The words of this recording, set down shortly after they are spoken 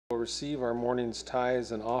receive our morning's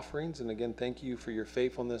tithes and offerings. And again, thank you for your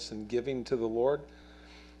faithfulness in giving to the Lord.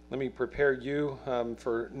 Let me prepare you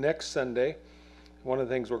for next Sunday. One of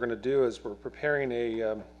the things we're going to do is we're preparing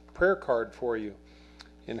a prayer card for you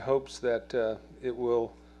in hopes that it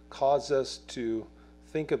will cause us to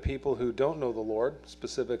think of people who don't know the Lord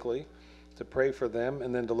specifically, to pray for them,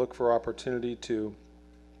 and then to look for opportunity to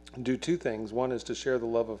do two things. One is to share the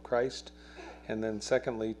love of Christ, and then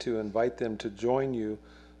secondly, to invite them to join you,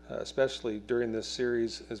 especially during this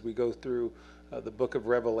series as we go through the book of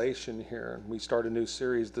Revelation here. And we start a new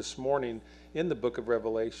series this morning in the book of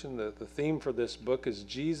Revelation. The theme for this book is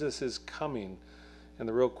Jesus is coming. And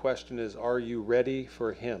the real question is, are you ready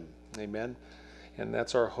for him? Amen. And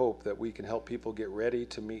that's our hope, that we can help people get ready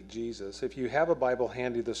to meet Jesus. If you have a Bible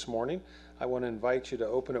handy this morning, I want to invite you to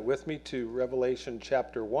open it with me to Revelation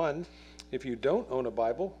chapter 1. If you don't own a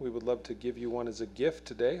Bible, we would love to give you one as a gift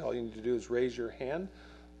today. All you need to do is raise your hand,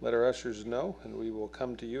 let our ushers know, and we will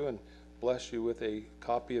come to you and bless you with a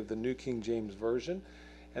copy of the New King James Version.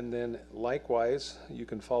 And then likewise, you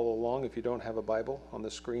can follow along if you don't have a Bible on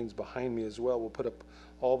the screens behind me as well. We'll put up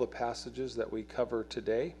all the passages that we cover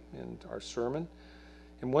today in our sermon.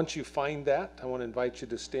 And once you find that, I want to invite you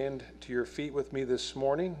to stand to your feet with me this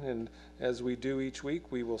morning. And as we do each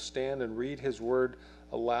week, we will stand and read his word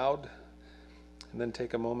aloud and then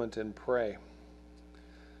take a moment and pray.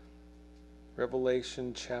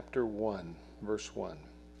 Revelation chapter 1, verse 1. It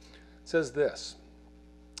says this: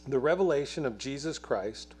 "The revelation of Jesus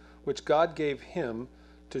Christ, which God gave him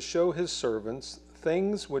to show his servants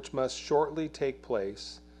things which must shortly take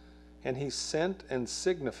place, and he sent and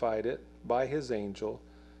signified it by his angel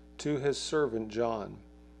to his servant John,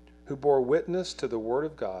 who bore witness to the word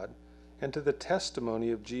of God and to the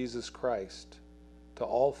testimony of Jesus Christ, to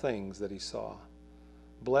all things that he saw.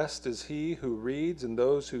 Blessed is he who reads and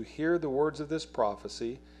those who hear the words of this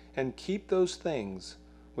prophecy and keep those things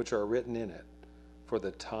which are written in it, for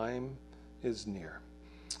the time is near."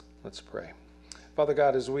 Let's pray. Father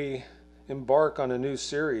God, as we embark on a new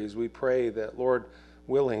series, we pray that, Lord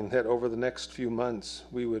willing, that over the next few months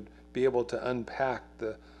we would be able to unpack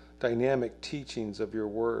the dynamic teachings of your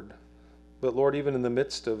word. But Lord, even in the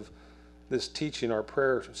midst of this teaching, our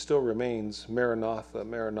prayer still remains, Maranatha,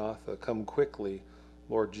 Maranatha, come quickly,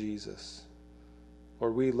 Lord Jesus.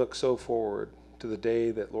 Lord, we look so forward to the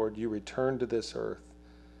day that, Lord, you return to this earth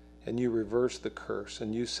and you reverse the curse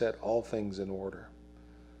and you set all things in order.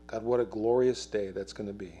 God, what a glorious day that's going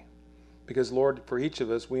to be. Because, Lord, for each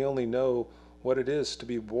of us, we only know what it is to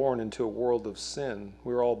be born into a world of sin.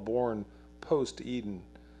 We're all born post-Eden.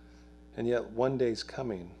 And yet one day's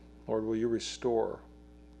coming, Lord, will you restore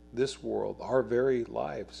this world, our very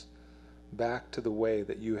lives, back to the way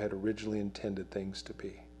that you had originally intended things to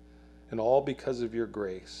be. And all because of your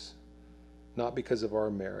grace, not because of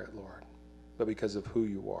our merit, Lord, but because of who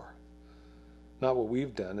you are. Not what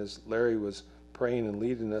we've done, as Larry was praying and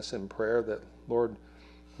leading us in prayer, that, Lord,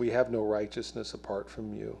 we have no righteousness apart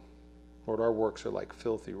from you. Lord, our works are like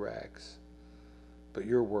filthy rags, but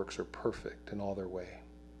your works are perfect in all their way.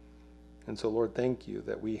 And so, Lord, thank you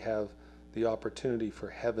that we have the opportunity for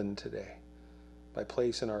heaven today by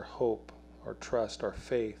placing our hope, our trust, our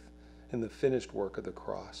faith in the finished work of the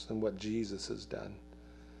cross and what Jesus has done.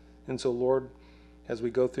 And so, Lord, as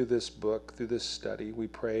we go through this book, through this study, we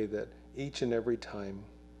pray that each and every time,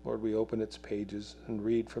 Lord, we open its pages and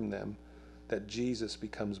read from them, that Jesus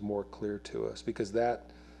becomes more clear to us, because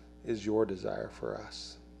that is your desire for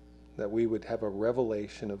us, that we would have a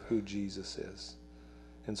revelation of who Jesus is.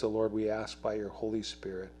 And so, Lord, we ask by your Holy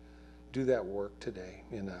Spirit, do that work today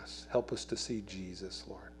in us. Help us to see Jesus,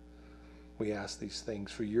 Lord. We ask these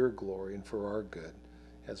things for your glory and for our good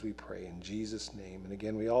as we pray in Jesus' name. And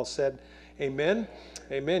again, we all said, amen.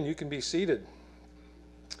 Amen. You can be seated.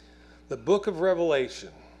 The book of Revelation.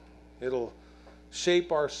 It'll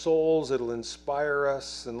shape our souls. It'll inspire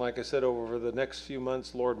us. And like I said, over the next few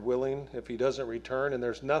months, Lord willing, if he doesn't return, and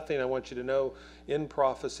there's nothing, I want you to know, in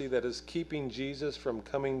prophecy that is keeping Jesus from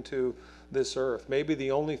coming to this earth. Maybe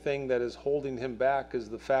the only thing that is holding him back is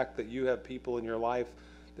the fact that you have people in your life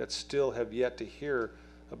that still have yet to hear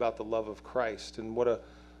about the love of Christ. And what a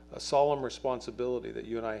solemn responsibility that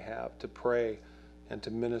you and I have to pray and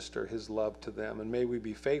to minister his love to them. And may we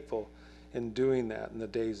be faithful in doing that in the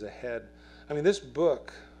days ahead. I mean, this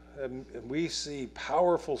book, we see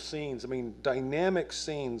powerful scenes, dynamic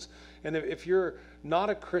scenes. And if you're not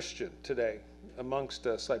a Christian today amongst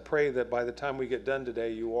us, I pray that by the time we get done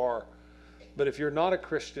today, you are. But if you're not a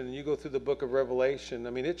Christian and you go through the book of Revelation,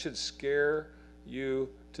 it should scare you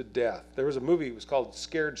to death. There was a movie, it was called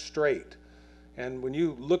Scared Straight. And when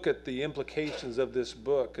you look at the implications of this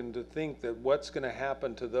book and to think that what's going to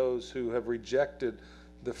happen to those who have rejected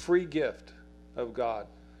the free gift of God,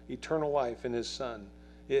 eternal life in his Son,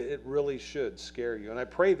 it really should scare you. And I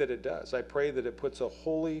pray that it does. I pray that it puts a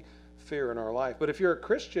holy fear in our life. But if you're a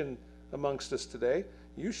Christian amongst us today,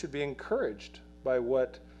 you should be encouraged by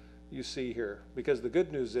what you see here, because the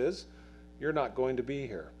good news is you're not going to be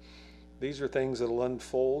here. These are things that will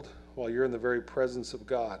unfold while you're in the very presence of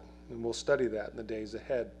God, and we'll study that in the days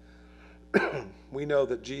ahead. We know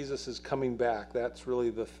that Jesus is coming back. That's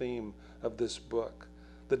really the theme of this book.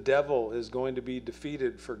 The devil is going to be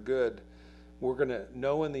defeated for good. We're going to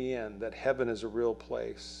know in the end that heaven is a real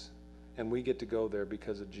place, and we get to go there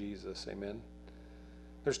because of Jesus. Amen.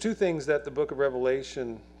 There's two things that the book of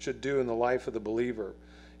Revelation should do in the life of the believer.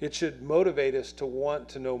 It should motivate us to want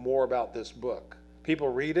to know more about this book. People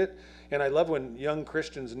read it, and I love when young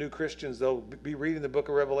Christians, new Christians, they'll be reading the book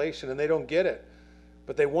of Revelation and they don't get it,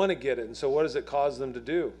 but they want to get it. And so what does it cause them to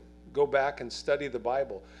do? Go back and study the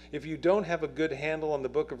Bible. If you don't have a good handle on the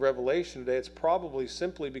book of Revelation today, it's probably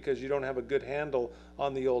simply because you don't have a good handle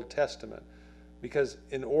on the Old Testament. Because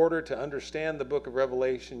in order to understand the book of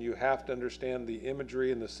Revelation, you have to understand the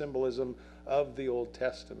imagery and the symbolism of the Old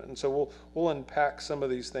Testament. And so we'll unpack some of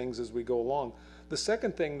these things as we go along. The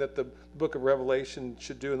second thing that the book of Revelation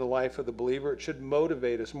should do in the life of the believer, it should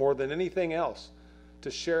motivate us more than anything else to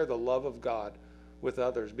share the love of God with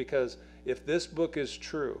others. Because if this book is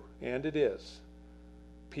true, and it is,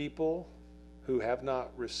 people who have not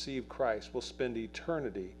received Christ will spend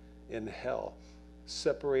eternity in hell,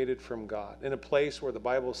 separated from God, in a place where the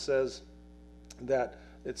Bible says that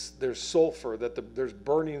there's sulfur, that there's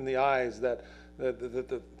burning in the eyes, that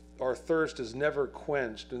our thirst is never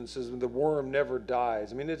quenched, and it says the worm never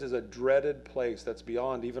dies. I mean, it is a dreaded place that's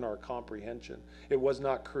beyond even our comprehension. It was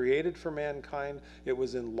not created for mankind. It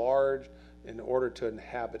was enlarged in order to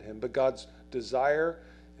inhabit him. But God's desire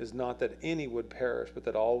is not that any would perish, but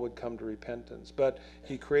that all would come to repentance. But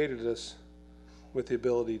he created us with the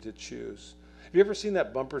ability to choose. Have you ever seen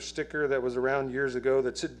that bumper sticker that was around years ago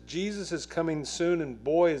that said, Jesus is coming soon, and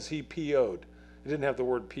boy, is he PO'd. It didn't have the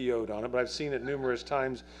word PO'd on it, but I've seen it numerous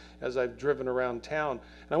times as I've driven around town.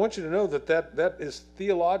 And I want you to know that is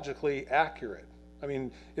theologically accurate. I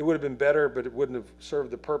mean, it would have been better, but it wouldn't have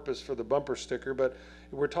served the purpose for the bumper sticker. But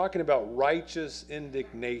we're talking about righteous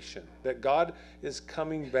indignation, that God is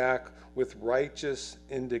coming back with righteous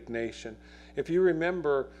indignation. If you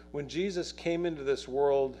remember, when Jesus came into this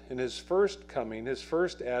world in his first coming, his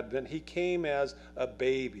first advent, he came as a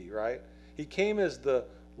baby, right? He came as the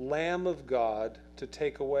Lamb of God to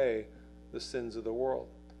take away the sins of the world.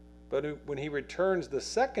 But when he returns the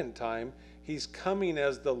second time, he's coming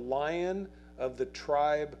as the Lion of the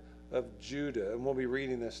tribe of Judah. And we'll be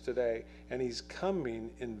reading this today. And he's coming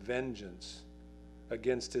in vengeance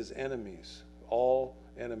against his enemies. All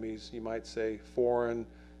enemies, you might say, foreign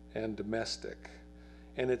and domestic.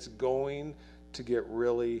 And it's going to get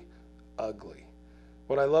really ugly.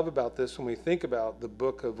 What I love about this, when we think about the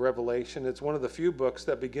book of Revelation, it's one of the few books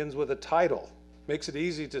that begins with a title. Makes it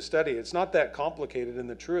easy to study. It's not that complicated in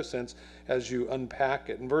the truest sense as you unpack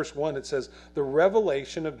it. In verse 1 it says, the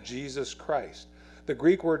revelation of Jesus Christ. The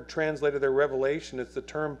Greek word translated there, revelation, it's the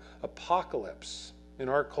term apocalypse. In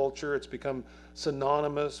our culture, it's become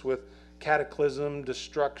synonymous with cataclysm,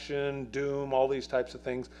 destruction, doom, all these types of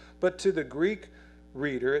things. But to the Greek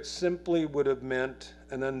reader, it simply would have meant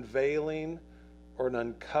an unveiling or an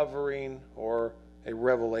uncovering or a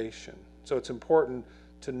revelation. So it's important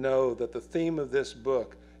to know that the theme of this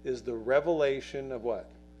book is the revelation of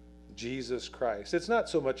what? Jesus Christ. It's not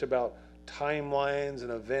so much about timelines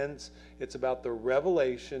and events. It's about the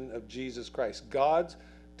revelation of Jesus Christ. God's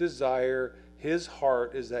desire, his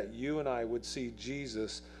heart, is that you and I would see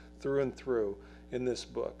Jesus through and through in this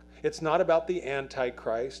book. It's not about the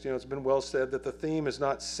Antichrist. You know, it's been well said that the theme is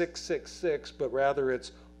not 666, but rather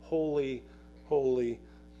it's holy, holy,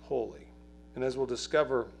 holy. And as we'll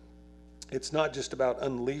discover, it's not just about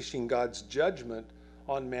unleashing God's judgment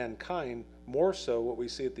on mankind. More so, what we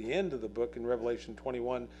see at the end of the book in Revelation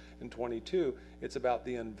 21 and 22, it's about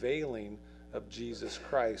the unveiling of Jesus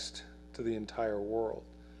Christ to the entire world.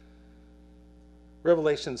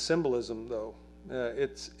 Revelation symbolism, though,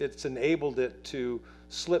 it's enabled it to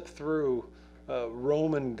slip through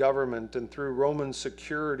Roman government and through Roman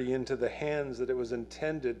security into the hands that it was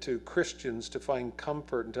intended to Christians to find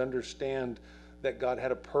comfort and to understand that God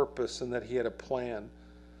had a purpose and that he had a plan.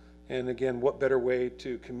 And again, what better way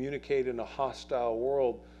to communicate in a hostile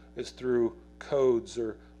world is through codes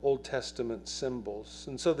or Old Testament symbols.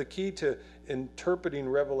 And so the key to interpreting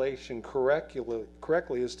Revelation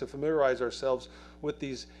correctly is to familiarize ourselves with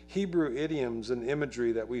these Hebrew idioms and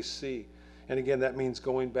imagery that we see. And again, that means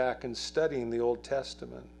going back and studying the Old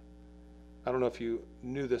Testament. I don't know if you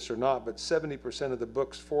knew this or not, but 70% of the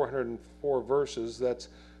book's 404 verses, that's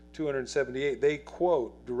 278, they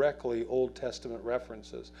quote directly Old Testament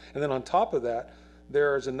references. And then on top of that,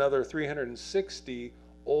 there's another 360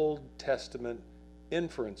 Old Testament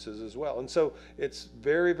inferences as well. And so it's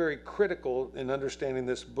very, very critical in understanding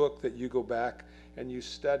this book that you go back and you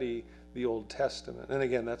study the Old Testament. And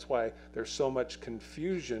again, that's why there's so much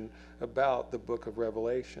confusion about the book of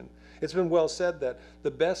Revelation. It's been well said that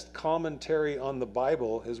the best commentary on the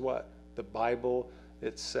Bible is what? The Bible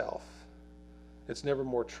itself. It's never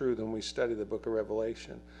more true than we study the book of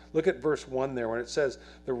Revelation. Look at verse 1 there when it says,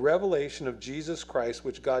 the revelation of Jesus Christ,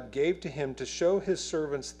 which God gave to him to show his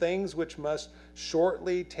servants things which must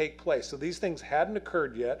shortly take place. So these things hadn't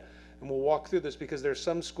occurred yet, and we'll walk through this because there's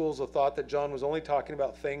some schools of thought that John was only talking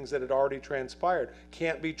about things that had already transpired.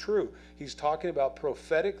 Can't be true. He's talking about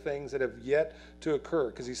prophetic things that have yet to occur,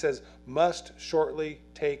 because he says, must shortly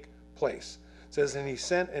take place. It says, and he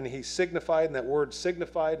sent and he signified, and that word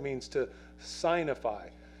signified means to signify.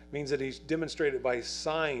 It means that he's demonstrated by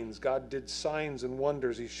signs. God did signs and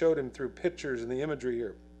wonders. He showed him through pictures and the imagery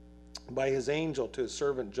here by his angel to his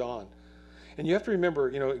servant John. And you have to remember,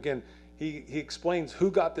 again, he explains who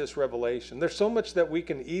got this revelation. There's so much that we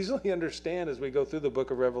can easily understand as we go through the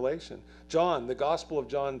book of Revelation. John, the Gospel of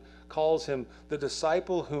John, calls him the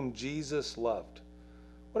disciple whom Jesus loved.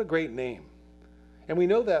 What a great name. And we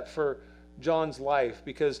know that for John's life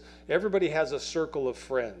because everybody has a circle of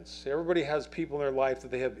friends. Everybody has people in their life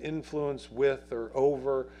that they have influence with or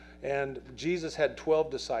over. And Jesus had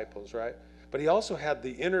 12 disciples, right? But he also had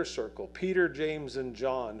the inner circle, Peter, James, and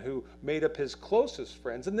John, who made up his closest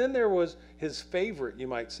friends. And then there was his favorite, you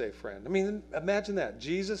might say, friend. I mean, imagine that.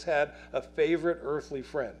 Jesus had a favorite earthly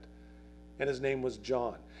friend, and his name was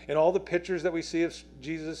John. In all the pictures that we see of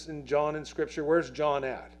Jesus and John in Scripture, where's John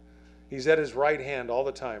at? He's at his right hand all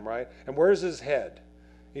the time, right? And where's his head?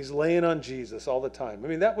 He's laying on Jesus all the time. I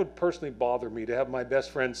mean, that would personally bother me to have my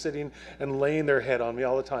best friend sitting and laying their head on me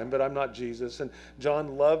all the time, but I'm not Jesus. And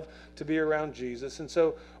John loved to be around Jesus. And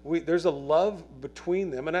so there's a love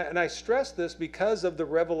between them. And I stress this because of the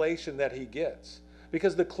revelation that he gets.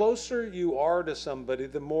 Because the closer you are to somebody,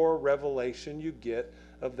 the more revelation you get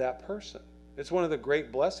of that person. It's one of the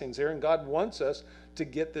great blessings here, and God wants us to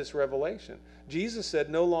get this revelation. Jesus said,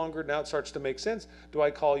 no longer, now it starts to make sense, do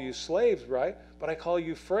I call you slaves, right? But I call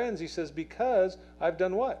you friends. He says, because I've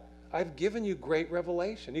done what? I've given you great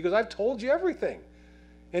revelation. He goes, I've told you everything.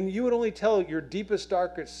 And you would only tell your deepest,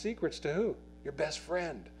 darkest secrets to who? Your best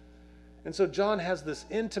friend. And so John has this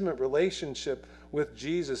intimate relationship with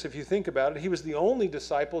Jesus. If you think about it, he was the only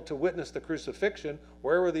disciple to witness the crucifixion.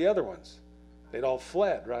 Where were the other ones? They'd all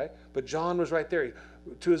fled, right? But John was right there.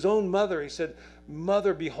 To his own mother, he said,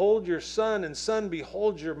 Mother, behold your son, and son,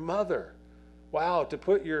 behold your mother. Wow, to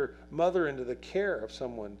put your mother into the care of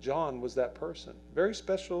someone. John was that person. Very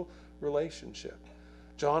special relationship.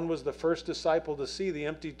 John was the first disciple to see the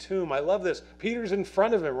empty tomb. I love this. Peter's in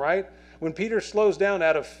front of him, right? When Peter slows down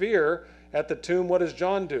out of fear at the tomb, what does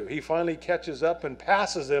John do? He finally catches up and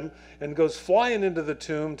passes him and goes flying into the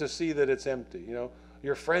tomb to see that it's empty.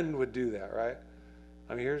 Your friend would do that, right?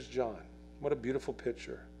 I mean, here's John. What a beautiful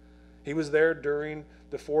picture. He was there during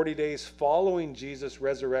the 40 days following Jesus'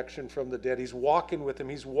 resurrection from the dead. He's walking with him.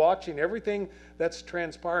 He's watching everything that's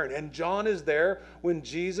transpiring. And John is there when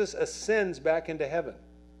Jesus ascends back into heaven.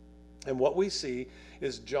 And what we see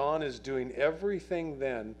is John is doing everything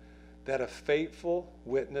then that a faithful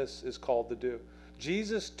witness is called to do.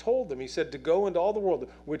 Jesus told them, he said, to go into all the world,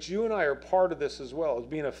 which you and I are part of this as well, as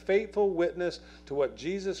being a faithful witness to what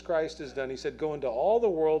Jesus Christ has done. He said, go into all the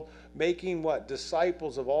world, making what?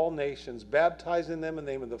 Disciples of all nations, baptizing them in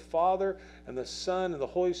the name of the Father and the Son and the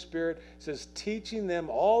Holy Spirit. He says, teaching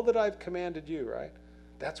them all that I've commanded you, right?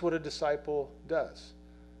 That's what a disciple does.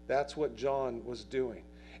 That's what John was doing.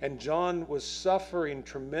 And John was suffering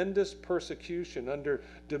tremendous persecution under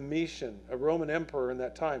Domitian, a Roman emperor in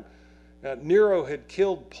that time. Nero had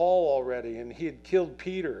killed Paul already, and he had killed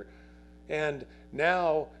Peter. And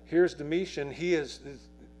now, here's Domitian.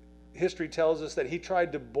 History tells us that he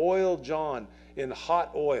tried to boil John in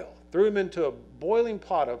hot oil, threw him into a boiling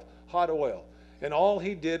pot of hot oil. And all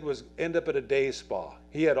he did was end up at a day spa.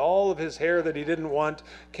 He had all of his hair that he didn't want,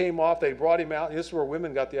 came off. They brought him out. This is where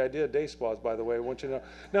women got the idea of day spas, by the way. I want you to know.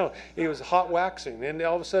 No, he was hot waxing. And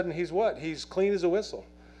all of a sudden, he's what? He's clean as a whistle.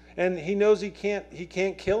 And he knows he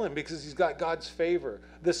can't kill him because he's got God's favor.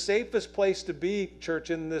 The safest place to be,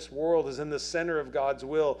 church, in this world is in the center of God's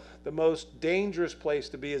will. The most dangerous place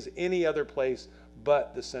to be is any other place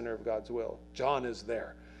but the center of God's will. John is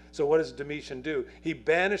there. So what does Domitian do? He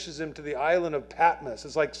banishes him to the island of Patmos.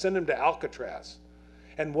 It's like send him to Alcatraz.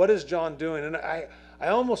 And what is John doing? And I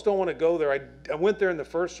almost don't want to go there. I went there in the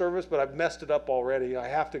first service, but I've messed it up already. I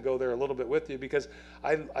have to go there a little bit with you because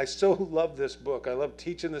I so love this book. I love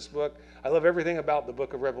teaching this book. I love everything about the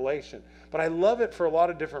book of Revelation. But I love it for a lot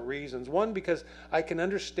of different reasons. One, because I can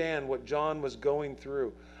understand what John was going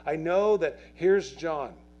through. I know that here's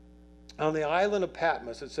John on the island of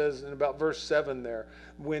Patmos. It says in about verse 7 there,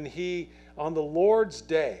 when he, on the Lord's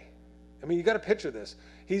day, I mean, you got to picture this.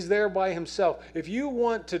 He's there by himself. If you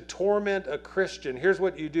want to torment a Christian, here's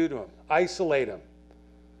what you do to him. Isolate him.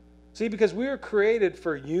 See, because we were created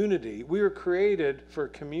for unity. We were created for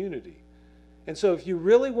community. And so if you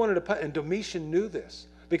really wanted to, and Domitian knew this,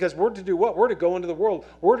 because we're to do what? We're to go into the world.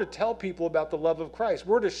 We're to tell people about the love of Christ.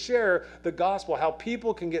 We're to share the gospel, how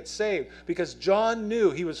people can get saved. Because John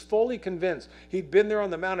knew, he was fully convinced. He'd been there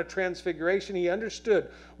on the Mount of Transfiguration. He understood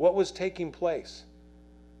what was taking place.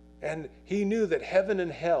 And he knew that heaven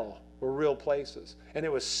and hell were real places. And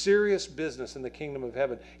it was serious business in the kingdom of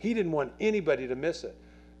heaven. He didn't want anybody to miss it.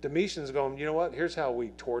 Domitian's going, you know what? Here's how we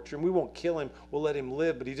torture him. We won't kill him. We'll let him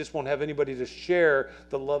live. But he just won't have anybody to share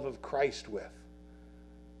the love of Christ with.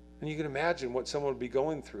 And you can imagine what someone would be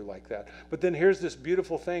going through like that. But then here's this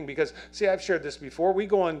beautiful thing. Because, see, I've shared this before. We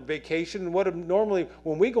go on vacation. And normally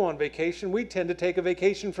when we go on vacation, we tend to take a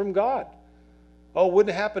vacation from God. Oh, it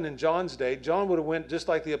wouldn't happen in John's day. John would have went just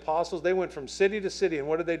like the apostles. They went from city to city. And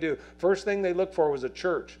what did they do? First thing they looked for was a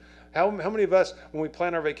church. How many of us, when we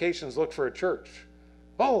plan our vacations, look for a church?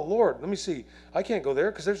 Oh, Lord, let me see. I can't go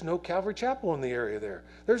there because there's no Calvary Chapel in the area there.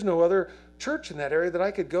 There's no other church in that area that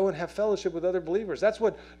I could go and have fellowship with other believers. That's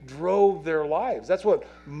what drove their lives. That's what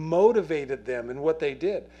motivated them in what they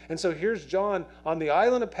did. And so here's John on the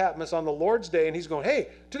island of Patmos on the Lord's day, and he's going, hey,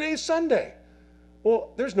 today's Sunday.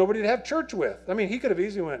 Well, there's nobody to have church with. I mean, he could have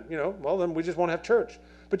easily went, well, then we just won't have church.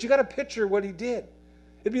 But you got to picture what he did.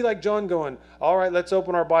 It'd be like John going, all right, let's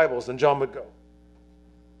open our Bibles. And John would go.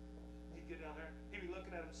 He'd get down there. He'd be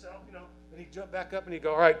looking at himself, and he'd jump back up and he'd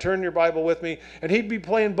go, all right, turn your Bible with me. And he'd be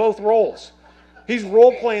playing both roles. He's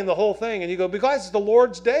role-playing the whole thing. And you go, because it's the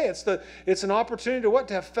Lord's day. It's an opportunity to what?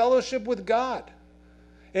 To have fellowship with God.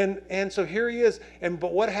 And so here he is.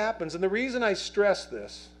 But what happens? And the reason I stress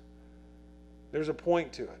this, there's a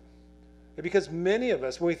point to it. Because many of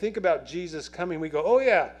us, when we think about Jesus coming, we go, oh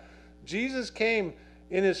yeah, Jesus came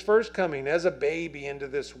in his first coming as a baby into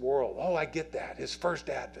this world. Oh, I get that. His first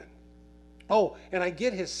advent. Oh, and I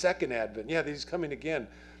get his second advent. Yeah, he's coming again.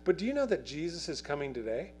 But do you know that Jesus is coming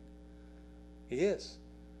today? He is.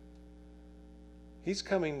 He's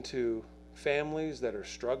coming to families that are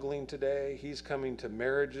struggling today. He's coming to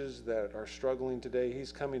marriages that are struggling today.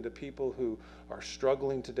 He's coming to people who are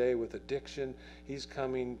struggling today with addiction. He's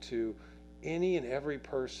coming to any and every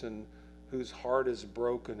person whose heart is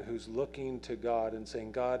broken, who's looking to God and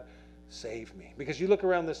saying, God, save me. Because you look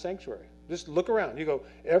around this sanctuary. Just look around. You go,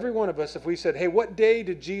 every one of us, if we said, hey, what day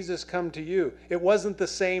did Jesus come to you? It wasn't the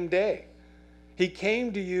same day. He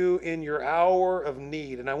came to you in your hour of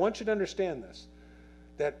need. And I want you to understand this.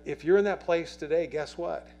 That if you're in that place today, guess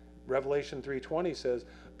what? Revelation 3:20 says,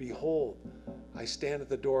 behold, I stand at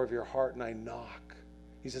the door of your heart and I knock.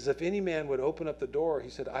 He says, if any man would open up the door,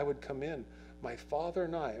 he said, I would come in, my Father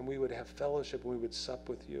and I, and we would have fellowship and we would sup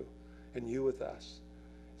with you and you with us.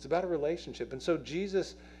 It's about a relationship. And so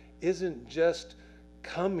Jesus isn't just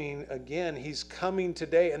coming again, he's coming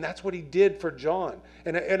today. And that's what he did for John.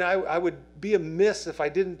 And I would be amiss if I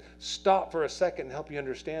didn't stop for a second and help you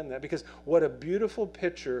understand that. Because what a beautiful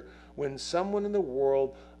picture when someone in the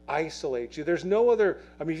world isolates you. There's no other,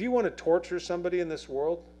 I mean, if you want to torture somebody in this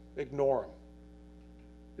world, ignore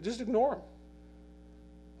them. Just ignore them.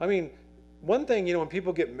 I mean, one thing, when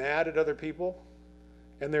people get mad at other people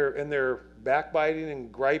and they're backbiting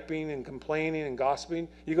and griping and complaining and gossiping,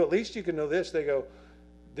 you go, at least you can know this. They go,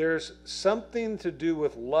 there's something to do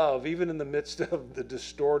with love, even in the midst of the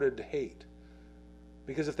distorted hate.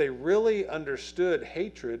 Because if they really understood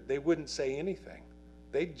hatred, they wouldn't say anything.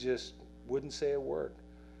 They just wouldn't say a word.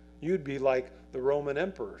 You'd be like the Roman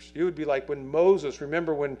emperors. You would be like when Moses,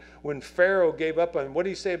 remember when Pharaoh gave up on, what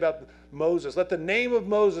did he say about Moses? Let the name of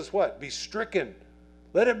Moses what? Be stricken.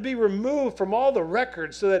 Let it be removed from all the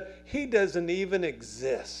records so that he doesn't even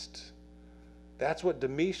exist. That's what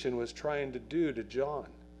Domitian was trying to do to John.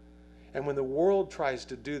 And when the world tries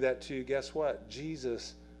to do that to you, guess what?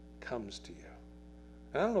 Jesus comes to you.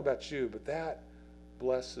 And I don't know about you, but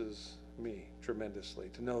blesses me tremendously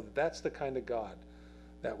to know that that's the kind of God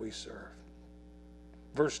that we serve.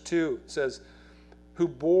 Verse 2 says, who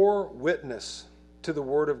bore witness to the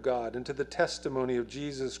word of God and to the testimony of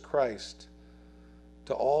Jesus Christ,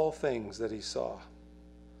 to all things that he saw.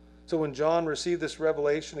 So when John received this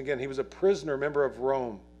revelation, again, he was a prisoner member of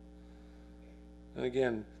Rome. And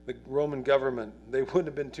again, the Roman government, they wouldn't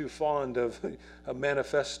have been too fond of a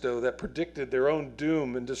manifesto that predicted their own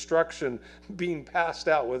doom and destruction being passed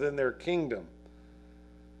out within their kingdom.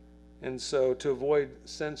 And so to avoid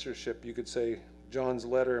censorship, you could say John's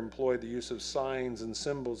letter employed the use of signs and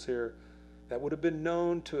symbols here that would have been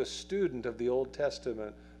known to a student of the Old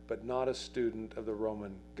Testament, but not a student of the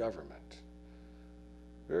Roman government.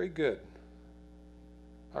 Very good.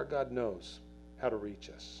 Our God knows how to reach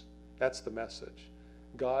us. That's the message.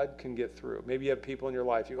 God can get through. Maybe you have people in your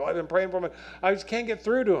life. You go, I've been praying for them. I just can't get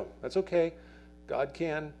through to them. That's okay. God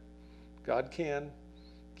can. God can.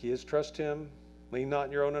 He is, trust him. Lean not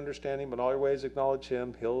in your own understanding, but in all your ways acknowledge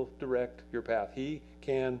him. He'll direct your path. He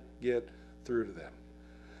can get through to them.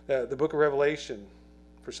 The book of Revelation,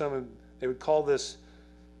 for some, they would call this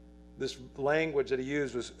language that he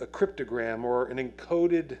used was a cryptogram or an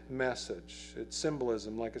encoded message. Its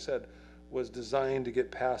symbolism, like I said, was designed to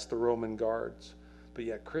get past the Roman guards, but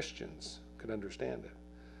yet Christians could understand it.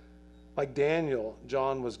 Like Daniel,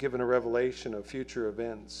 John was given a revelation of future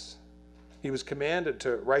events. He was commanded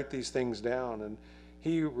to write these things down, and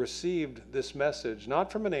he received this message,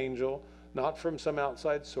 not from an angel, not from some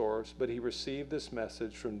outside source, but he received this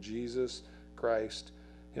message from Jesus Christ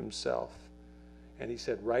himself. And he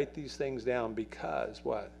said, write these things down because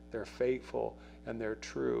what? They're faithful and they're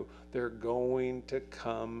true. They're going to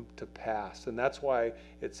come to pass. And that's why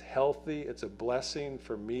it's healthy. It's a blessing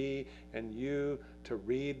for me and you to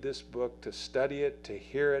read this book, to study it, to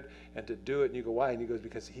hear it, and to do it. And you go, why? And he goes,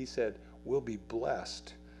 because he said, we'll be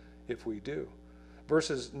blessed if we do.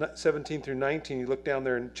 Verses 17 through 19, you look down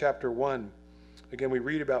there in chapter 1. Again, we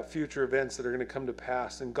read about future events that are going to come to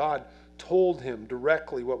pass. And God told him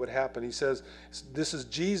directly what would happen. He says, this is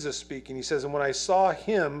Jesus speaking. He says, and when I saw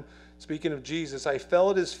him, speaking of Jesus, I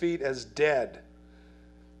fell at his feet as dead.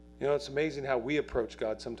 You know, it's amazing how we approach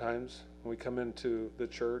God sometimes when we come into the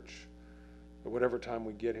church or whatever time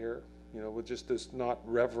we get here, you know, with just this not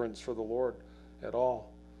reverence for the Lord at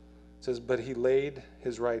all. It says, but he laid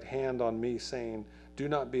his right hand on me, saying, do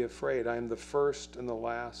not be afraid. I am the first and the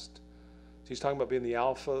last. He's talking about being the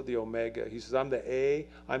Alpha, the Omega. He says, I'm the A,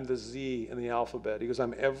 I'm the Z in the alphabet. He goes,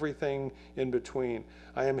 I'm everything in between.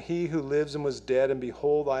 I am he who lives and was dead, and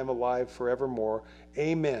behold, I am alive forevermore.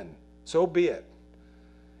 Amen. So be it.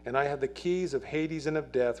 And I have the keys of Hades and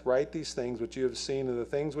of death. Write these things which you have seen, and the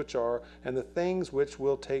things which are, and the things which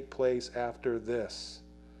will take place after this.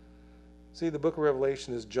 See, the book of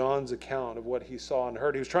Revelation is John's account of what he saw and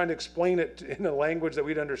heard. He was trying to explain it in a language that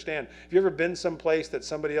we'd understand. Have you ever been someplace that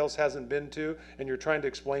somebody else hasn't been to and you're trying to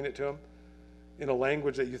explain it to them in a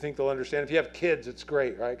language that you think they'll understand? If you have kids, it's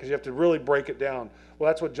great, right? Because you have to really break it down. Well,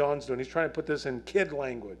 that's what John's doing. He's trying to put this in kid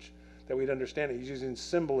language that we'd understand it. He's using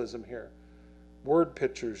symbolism here. Word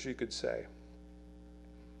pictures, you could say.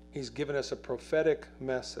 He's given us a prophetic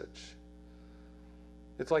message.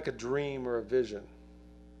 It's like a dream or a vision.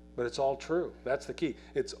 But it's all true. That's the key.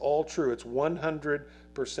 It's all true. It's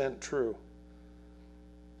 100% true.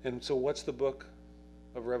 And so what's the book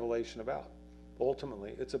of Revelation about?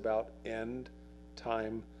 Ultimately, it's about end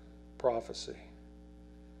time prophecy.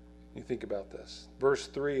 You think about this. Verse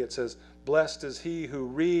 3, it says, blessed is he who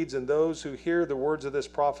reads and those who hear the words of this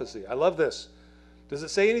prophecy. I love this. Does it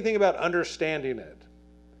say anything about understanding it?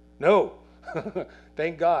 No.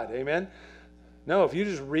 Thank God. Amen. No, if you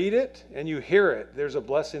just read it and you hear it, there's a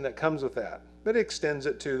blessing that comes with that. But it extends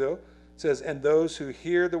it too, though. It says, and those who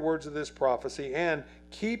hear the words of this prophecy and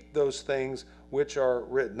keep those things which are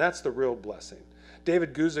written. That's the real blessing.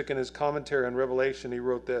 David Guzik, in his commentary on Revelation, he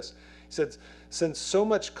wrote this. He said, since so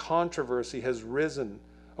much controversy has risen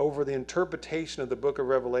over the interpretation of the book of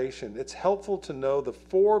Revelation, it's helpful to know the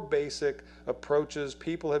 4 basic approaches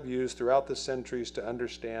people have used throughout the centuries to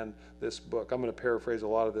understand this book. I'm going to paraphrase a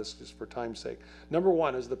lot of this just for time's sake. Number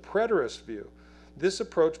 1 is the preterist view. This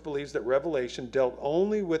approach believes that Revelation dealt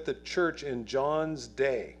only with the church in John's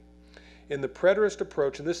day. In the preterist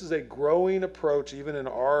approach, and this is a growing approach even in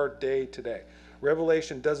our day today,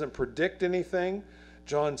 Revelation doesn't predict anything.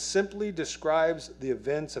 John simply describes the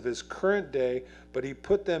events of his current day, but he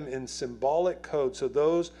put them in symbolic code so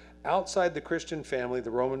those outside the Christian family, the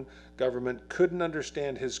Roman government, couldn't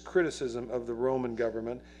understand his criticism of the Roman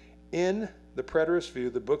government. In the preterist view,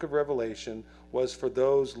 the book of Revelation was for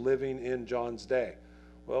those living in John's day.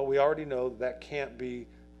 Well, we already know that can't be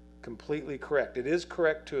completely correct. It is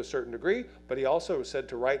correct to a certain degree, but he also said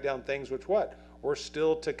to write down things which what? Were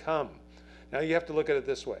still to come. Now you have to look at it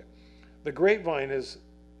this way. The grapevine is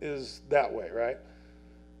that way, right?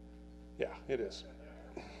 Yeah, it is.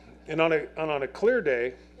 And on a clear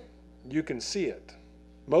day, you can see it.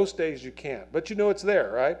 Most days you can't, but you know it's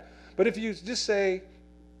there, right? But if you just say,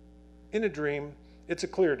 in a dream, it's a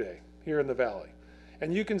clear day here in the valley,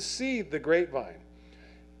 and you can see the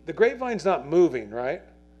grapevine's not moving, right?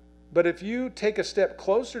 But if you take a step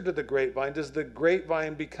closer to the grapevine, does the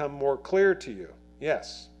grapevine become more clear to you?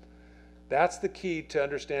 Yes. That's the key to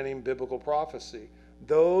understanding biblical prophecy.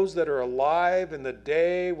 Those that are alive in the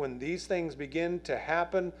day when these things begin to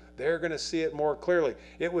happen, they're going to see it more clearly.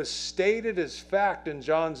 It was stated as fact in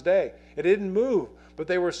John's day. It didn't move, but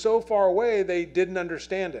they were so far away they didn't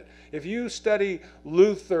understand it. If you study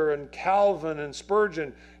Luther and Calvin and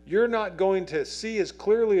Spurgeon, you're not going to see as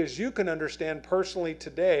clearly as you can understand personally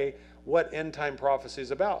today what end time prophecy is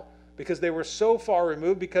about, because they were so far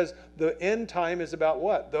removed, because the end time is about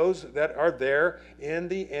what? Those that are there in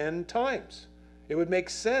the end times. It would make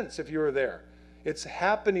sense if you were there. It's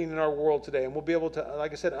happening in our world today, and we'll be able to,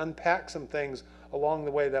 like I said, unpack some things along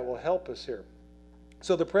the way that will help us here.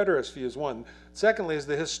 So the preterist view is one. Secondly is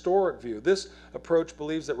the historic view. This approach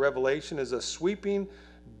believes that Revelation is a sweeping,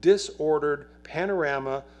 disordered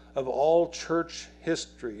panorama of all church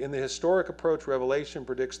history. In the historic approach, Revelation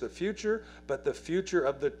predicts the future, but the future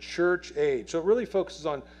of the church age. So it really focuses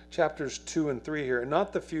on chapters 2 and 3 here, and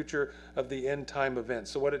not the future of the end time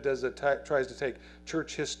events. So what it does, it tries to take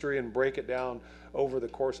church history and break it down over the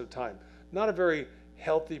course of time. Not a very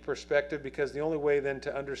healthy perspective, because the only way then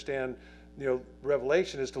to understand,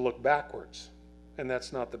 Revelation is to look backwards. And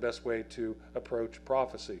that's not the best way to approach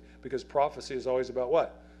prophecy, because prophecy is always about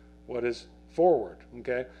what? What is forward,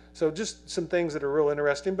 okay? So just some things that are real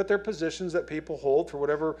interesting, but they're positions that people hold for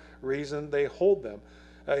whatever reason they hold them.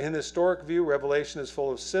 In the historic view, Revelation is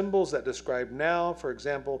full of symbols that describe now. For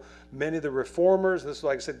example, many of the reformers, this is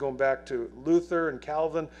like I said, going back to Luther and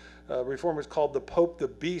Calvin, reformers called the Pope the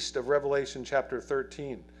beast of Revelation chapter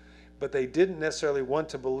 13. But they didn't necessarily want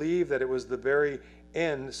to believe that it was the very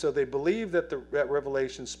end, so they believed that that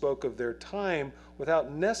Revelation spoke of their time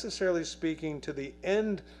without necessarily speaking to the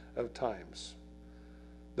end of times.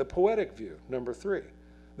 The poetic view, number 3.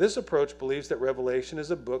 This approach believes that Revelation is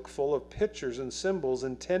a book full of pictures and symbols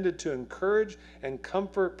intended to encourage and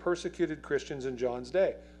comfort persecuted Christians in John's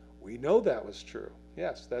day. We know that was true.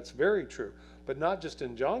 Yes, that's very true. But not just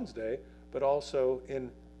in John's day, but also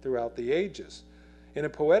throughout the ages. In a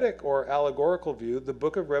poetic or allegorical view, the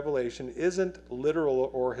book of Revelation isn't literal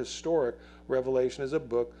or historic. Revelation is a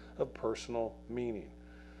book of personal meaning.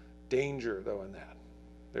 Danger, though, in that.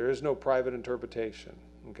 There is no private interpretation.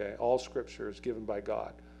 Okay, all Scripture is given by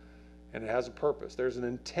God, and it has a purpose. There's an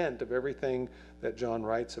intent of everything that John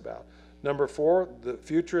writes about. Number 4, the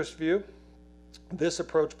futurist view. This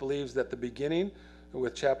approach believes that the beginning,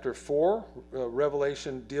 with chapter 4,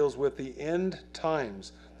 Revelation deals with the end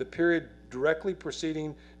times, the period directly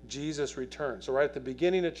preceding Jesus' return. So right at the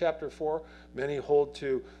beginning of chapter 4, many hold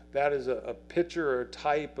to that as a picture or a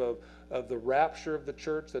type of the rapture of the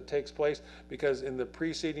church that takes place, because in the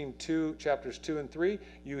preceding chapters 2 and 3,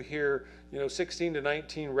 you hear 16 to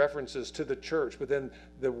 19 references to the church, but then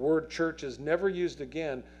the word church is never used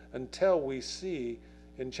again until we see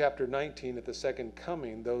in chapter 19 at the second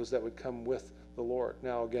coming those that would come with the Lord.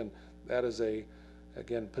 Now again, that is a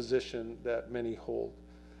position that many hold.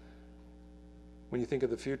 When you think of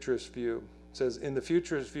the futurist view, it says, in the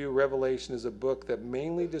futurist view, Revelation is a book that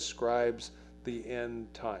mainly describes the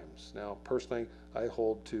end times. Now, personally, I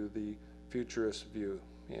hold to the futurist view,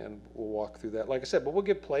 and we'll walk through that. Like I said, but we'll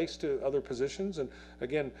give place to other positions. And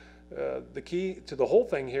again, the key to the whole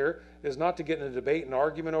thing here is not to get in a debate and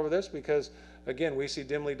argument over this, because, again, we see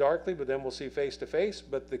dimly, darkly, but then we'll see face to face.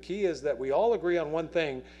 But the key is that we all agree on one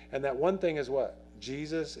thing, and that one thing is what?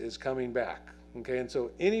 Jesus is coming back. Okay, and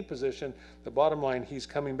so any position, the bottom line, he's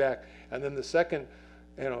coming back. And then the second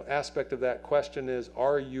aspect of that question is,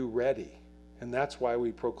 are you ready? And that's why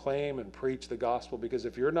we proclaim and preach the gospel, because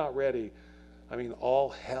if you're not ready, all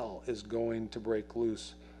hell is going to break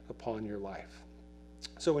loose upon your life.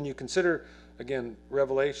 So when you consider, again,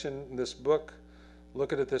 Revelation, this book,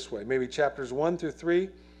 look at it this way. Maybe chapters 1 through 3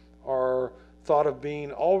 are thought of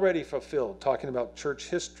being already fulfilled, talking about church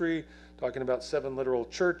history, talking about 7 literal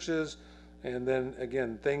churches, and then,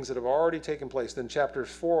 again, things that have already taken place. Then chapters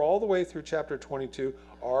 4 all the way through chapter 22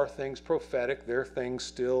 are things prophetic. They're things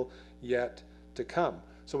still yet to come.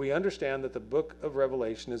 So we understand that the book of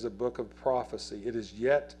Revelation is a book of prophecy. It is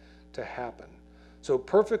yet to happen. So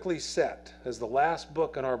perfectly set as the last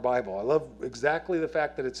book in our Bible. I love exactly the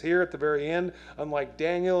fact that it's here at the very end. Unlike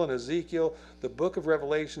Daniel and Ezekiel, the book of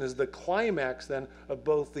Revelation is the climax then of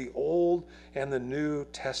both the Old and the New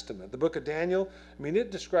Testament. The book of Daniel, I mean,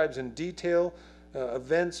 it describes in detail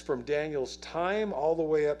events from Daniel's time all the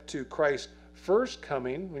way up to Christ's first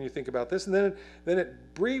coming, when you think about this. And then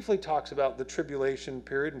it briefly talks about the tribulation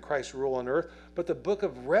period and Christ's rule on earth. But the book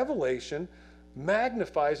of Revelation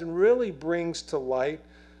magnifies and really brings to light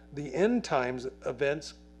the end times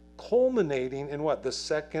events culminating in what? The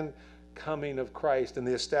second coming of Christ and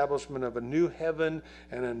the establishment of a new heaven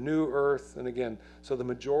and a new earth. And again, so the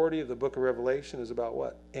majority of the book of Revelation is about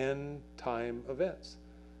what? End time events.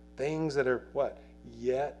 Things that are what?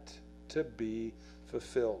 Yet to be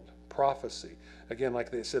fulfilled. Prophecy. Again, like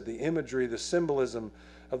they said, the imagery, the symbolism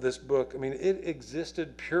of this book, I mean, it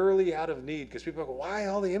existed purely out of need, because people go, why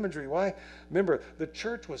all the imagery? Why? Remember, the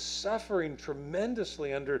church was suffering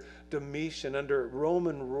tremendously under Domitian, under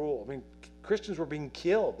Roman rule. I mean, Christians were being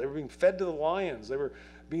killed. They were being fed to the lions. They were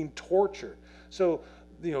being tortured. So,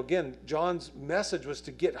 again, John's message was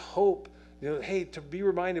to get hope. Hey, to be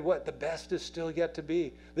reminded what? The best is still yet to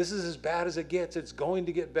be. This is as bad as it gets. It's going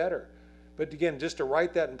to get better. But again, just to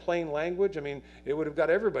write that in plain language, I mean, it would have got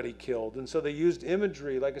everybody killed. And so they used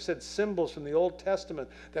imagery, like I said, symbols from the Old Testament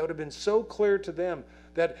that would have been so clear to them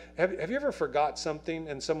that, have you ever forgot something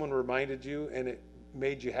and someone reminded you and it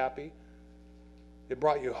made you happy? It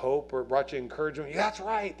brought you hope or it brought you encouragement. Yeah,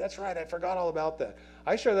 that's right, I forgot all about that.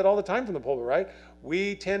 I share that all the time from the pulpit, right?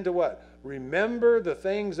 We tend to what? Remember the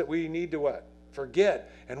things that we need to what? Forget.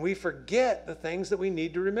 And we forget the things that we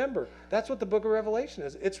need to remember. That's what the book of Revelation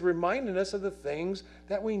is. It's reminding us of the things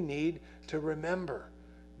that we need to remember.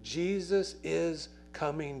 Jesus is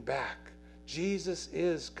coming back. Jesus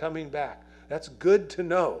is coming back. That's good to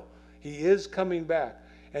know. He is coming back.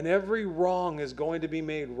 And every wrong is going to be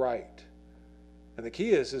made right. And the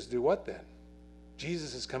key is do what then?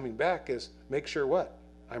 Jesus is coming back is make sure what?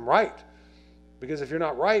 I'm right. Because if you're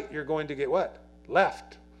not right, you're going to get what?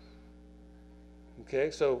 Left.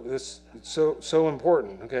 Okay, so this is so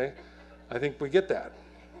important, okay? I think we get that.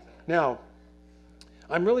 Now,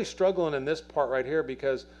 I'm really struggling in this part right here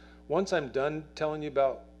because once I'm done telling you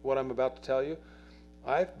about what I'm about to tell you,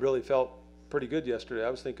 I really felt pretty good yesterday.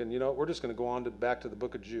 I was thinking, we're just going to go on back to the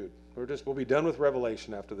book of Jude. We'll be done with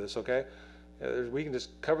Revelation after this, okay? We can just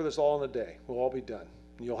cover this all in a day. We'll all be done.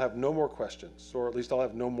 You'll have no more questions, or at least I'll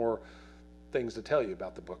have no more things to tell you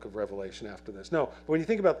about the book of Revelation after this. No, but when you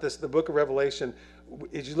think about this, the book of Revelation,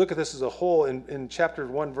 as you look at this as a whole, in chapter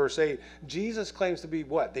 1, verse 8, Jesus claims to be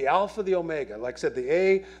what? The Alpha, the Omega. Like I said, the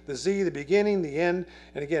A, the Z, the beginning, the end.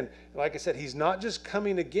 And again, like I said, he's not just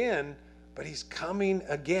coming again, but he's coming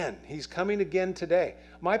again. He's coming again today.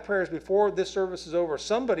 My prayer is before this service is over,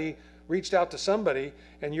 somebody reached out to somebody,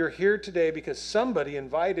 and you're here today because somebody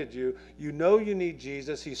invited you. You know you need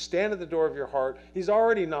Jesus. He's standing at the door of your heart. He's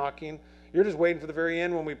already knocking. You're just waiting for the very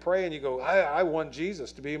end when we pray and you go, I want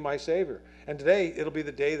Jesus to be my Savior. And today, it'll be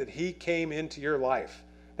the day that he came into your life.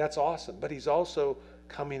 That's awesome. But he's also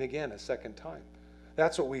coming again a second time.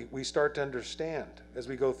 That's what we start to understand as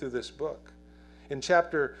we go through this book. In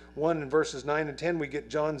chapter 1 and verses 9 and 10, we get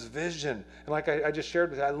John's vision. And like I just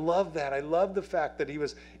shared with you, I love that. I love the fact that he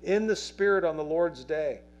was in the Spirit on the Lord's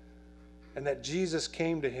day and that Jesus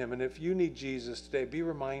came to him. And if you need Jesus today, be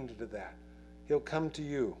reminded of that. He'll come to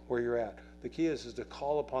you where you're at. The key is to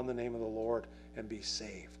call upon the name of the Lord and be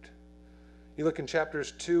saved. You look in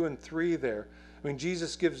chapters 2 and 3 there. I mean,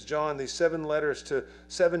 Jesus gives John these 7 letters to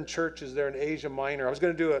 7 churches there in Asia Minor. I was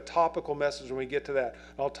going to do a topical message when we get to that.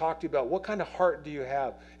 I'll talk to you about what kind of heart do you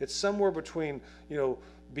have. It's somewhere between,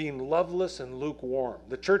 being loveless and lukewarm.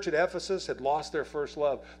 The church at Ephesus had lost their first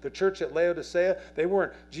love. The church at Laodicea, they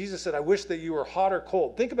weren't. Jesus said, I wish that you were hot or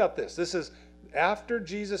cold. Think about this. This is after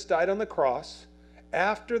Jesus died on the cross,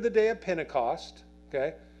 after the day of Pentecost,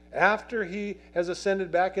 okay, after he has ascended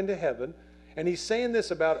back into heaven, and he's saying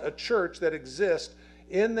this about a church that exists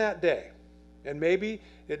in that day. And maybe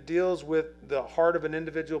it deals with the heart of an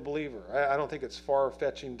individual believer. I don't think it's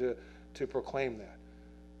far-fetching to proclaim that.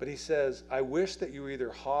 But he says, I wish that you were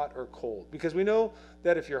either hot or cold. Because we know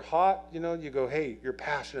that if you're hot, you go, hey, you're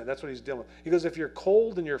passionate. That's what he's dealing with. He goes, if you're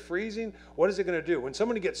cold and you're freezing, what is it going to do? When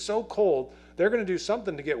somebody gets so cold, they're going to do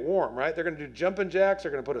something to get warm, right? They're going to do jumping jacks.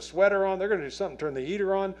 They're going to put a sweater on. They're going to do something, turn the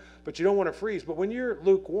heater on. But you don't want to freeze. But when you're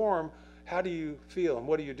lukewarm, how do you feel? And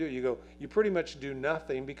what do? You go, you pretty much do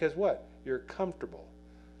nothing because what? You're comfortable.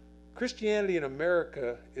 Christianity in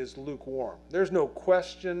America is lukewarm. There's no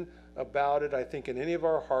question about it, I think, in any of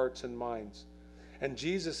our hearts and minds. And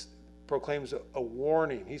Jesus proclaims a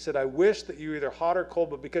warning. He said, I wish that you were either hot or cold,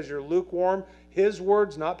 but because you're lukewarm, his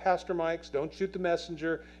words, not Pastor Mike's, don't shoot the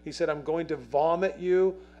messenger. He said, I'm going to vomit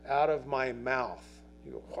you out of my mouth.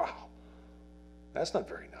 You go, wow, that's not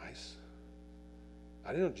very nice.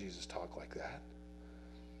 I didn't know Jesus talked like that.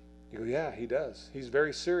 You go, yeah, he does. He's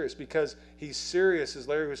very serious because he's serious, as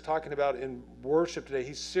Larry was talking about in worship today.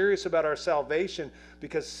 He's serious about our salvation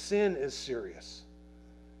because sin is serious.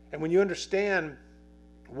 And when you understand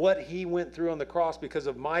what he went through on the cross because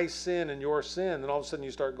of my sin and your sin, then all of a sudden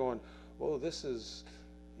you start going, whoa, this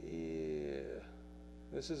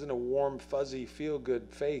isn't a warm, fuzzy, feel-good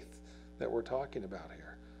faith that we're talking about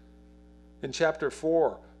here. In chapter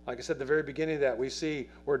 4, like I said, the very beginning of that, we see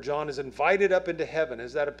where John is invited up into heaven.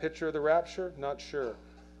 Is that a picture of the rapture? Not sure.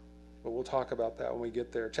 But we'll talk about that when we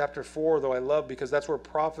get there. Chapter 4, though, I love because that's where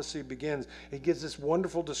prophecy begins. He gives this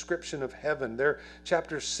wonderful description of heaven. There,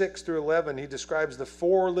 chapters 6 through 11, he describes the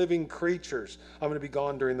 4 living creatures. I'm going to be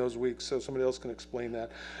gone during those weeks, so somebody else can explain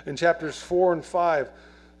that. In chapters 4 and 5,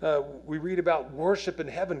 we read about worship in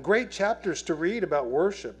heaven. Great chapters to read about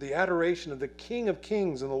worship, the adoration of the King of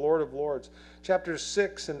Kings and the Lord of Lords. Chapters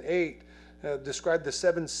 6 and 8 describe the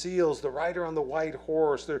 7 seals, the rider on the white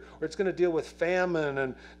horse. Where it's going to deal with famine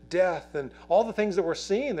and death and all the things that we're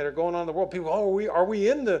seeing that are going on in the world. People, are we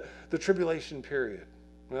in the tribulation period?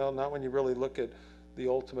 Well, not when you really look at the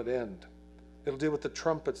ultimate end. It'll deal with the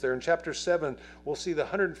trumpets there. In chapter 7, we'll see the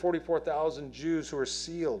 144,000 Jews who are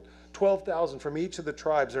sealed. 12,000 from each of the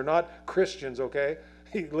tribes. They're not Christians, okay?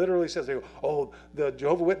 He literally says, the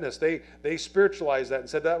Jehovah's Witness, they spiritualized that and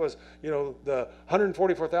said that was, the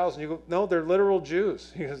 144,000. You go, no, they're literal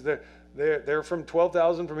Jews because they're from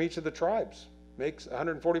 12,000 from each of the tribes. Makes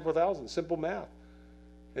 144,000. Simple math.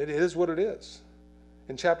 It is what it is.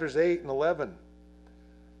 In chapters 8 and 11,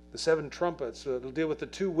 the 7 trumpets, it'll deal with the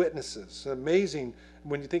 2 witnesses. Amazing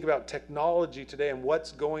when you think about technology today and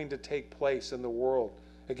what's going to take place in the world.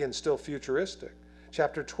 Again, still futuristic.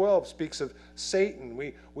 Chapter 12 speaks of Satan.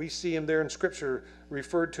 We see him there in Scripture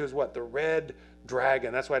referred to as what? The red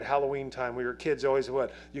dragon. That's why at Halloween time, we were kids, always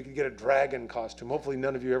what? You could get a dragon costume. Hopefully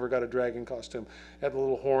none of you ever got a dragon costume. Had the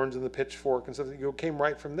little horns and the pitchfork and stuff that came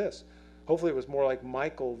right from this. Hopefully it was more like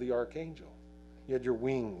Michael the archangel. You had your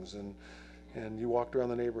wings and you walked around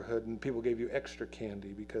the neighborhood and people gave you extra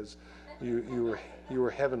candy because you were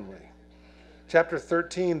heavenly. Chapter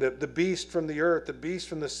 13, the beast from the earth, the beast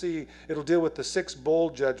from the sea. It'll deal with the 6 bowl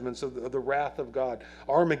judgments of the wrath of God.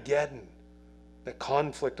 Armageddon, the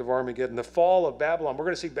conflict of Armageddon. The fall of Babylon. We're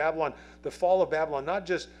going to see Babylon, the fall of Babylon, not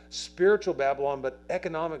just spiritual Babylon, but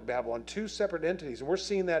economic Babylon. 2 separate entities. And we're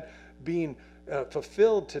seeing that being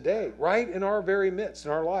fulfilled today, right in our very midst,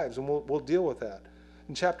 in our lives. And we'll deal with that.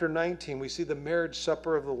 In chapter 19, we see the marriage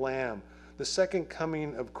supper of the Lamb. The second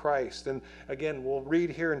coming of Christ. And again, we'll read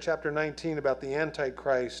here in chapter 19 about the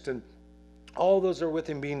Antichrist and all those that are with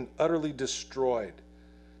him being utterly destroyed.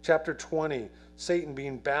 Chapter 20, Satan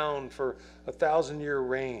being bound for 1,000-year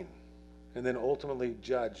reign and then ultimately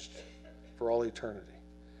judged for all eternity.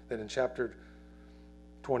 Then in chapter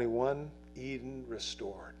 21, Eden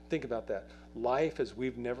restored. Think about that. Life as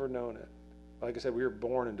we've never known it. Like I said, we were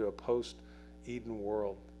born into a post-Eden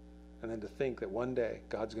world. And then to think that one day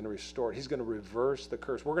God's going to restore it. He's going to reverse the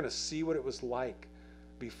curse. We're going to see what it was like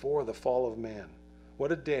before the fall of man.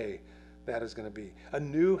 What a day that is going to be. A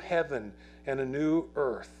new heaven and a new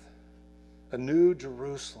earth. A new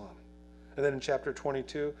Jerusalem. And then in chapter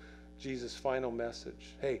 22, Jesus' final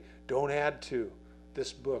message. Hey, don't add to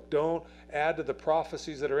this book. Don't add to the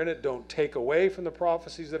prophecies that are in it. Don't take away from the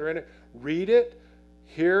prophecies that are in it. Read it,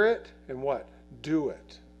 hear it, and what? Do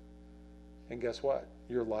it. And guess what?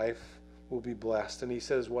 Your life will be blessed. And he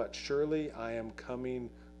says what? Surely I am coming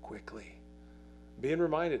quickly. Being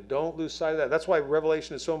reminded, don't lose sight of that. That's why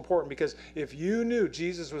Revelation is so important, because if you knew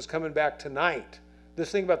Jesus was coming back tonight,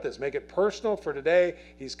 just think about this. Make it personal for today.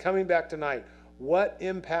 He's coming back tonight. What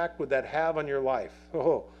impact would that have on your life?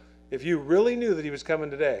 Oh, if you really knew that he was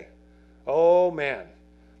coming today, oh man,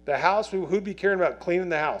 the house, who'd be caring about cleaning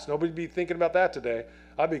the house? Nobody'd be thinking about that today.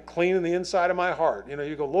 I'd be cleaning the inside of my heart.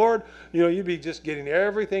 You go, Lord, you'd be just getting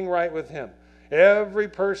everything right with him. Every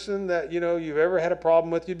person that, you've ever had a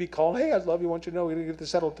problem with, you'd be calling, hey, I love you, I want you to know we're going to get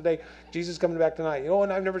this settled today. Jesus is coming back tonight.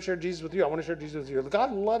 And I've never shared Jesus with you. I want to share Jesus with you.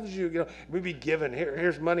 God loves you. We'd be giving.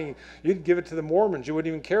 Here's money. You'd give it to the Mormons. You wouldn't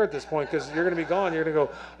even care at this point because you're going to be gone. You're going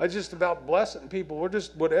to go, it's just about blessing people. We're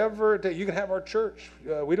just whatever. You can have our church.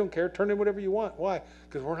 We don't care. Turn in whatever you want. Why?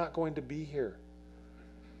 Because we're not going to be here.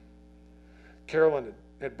 Carolyn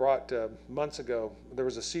had brought months ago, there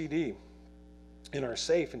was a CD in our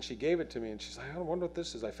safe, and she gave it to me, and she's like, I don't wonder what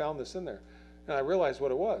this is. I found this in there. And I realized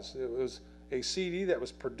what it was. a CD that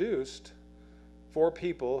was produced for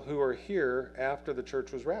people who are here after the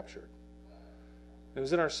church was raptured. It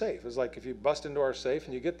was in our safe. It was like, if you bust into our safe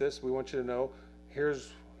and you get this, we want you to know,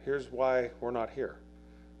 here's why we're not here.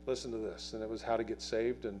 Listen to this. And it was how to get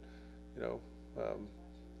saved, and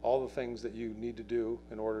all the things that you need to do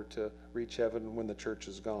in order to reach heaven when the church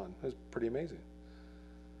is gone. It was pretty amazing.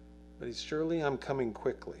 But he's surely I'm coming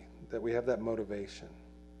quickly, that we have that motivation.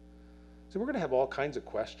 So we're going to have all kinds of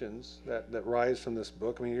questions that rise from this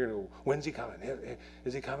book. I mean, you're going to go, when's he coming?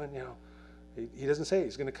 Is he coming? He doesn't say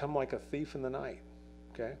he's going to come like a thief in the night.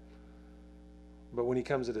 Okay? But when he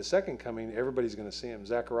comes at his second coming, everybody's going to see him.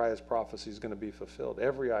 Zechariah's prophecy is going to be fulfilled.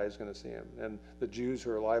 Every eye is going to see him. And the Jews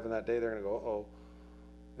who are alive in that day, they're going to go, oh,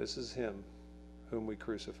 this is him whom we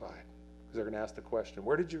crucified. Because they're going to ask the question,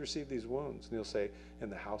 where did you receive these wounds? And he'll say, in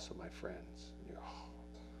the house of my friends. And you go, oh.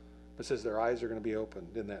 But it says their eyes are going to be opened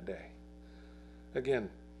in that day. Again,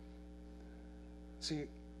 see,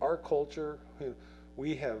 our culture,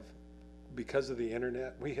 we have, because of the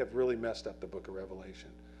internet, we have really messed up the book of Revelation.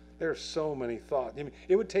 There are so many thoughts. I mean,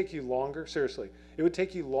 it would take you longer, seriously, it would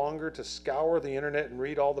take you longer to scour the internet and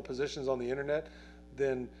read all the positions on the internet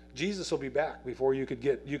than Jesus will be back before you could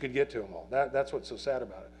get to them all. That's what's so sad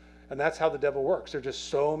about it. And that's how the devil works. There are just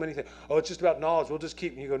so many things. Oh, it's just about knowledge. We'll just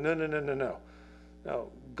keep, and you go, no. No,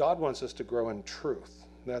 God wants us to grow in truth.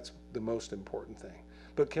 That's the most important thing.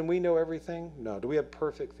 But can we know everything? No. Do we have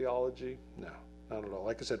perfect theology? No, not at all.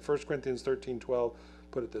 Like I said, 1 Corinthians 13:12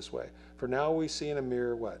 put it this way. For now we see in a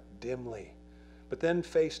mirror, what? Dimly. But then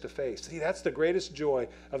face to face. See, that's the greatest joy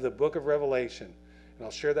of the book of Revelation. And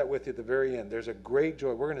I'll share that with you at the very end. There's a great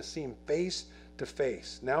joy. We're going to see him face to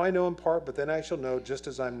face. Now I know in part, but then I shall know just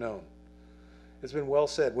as I'm known. It's been well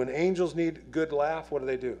said. When angels need good laugh, what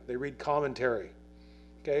do? They read commentary.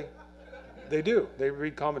 Okay? They do. They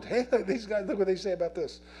read commentary. Hey, these guys, look what they say about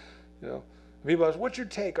this. People ask, what's your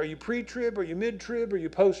take? Are you pre-trib? Are you mid-trib? Are you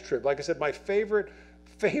post-trib? Like I said, my favorite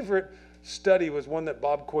study was one that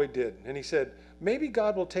Bob Coy did. And he said, maybe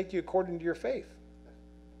God will take you according to your faith.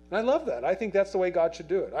 And I love that. I think that's the way God should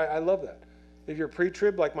do it. I love that. If you're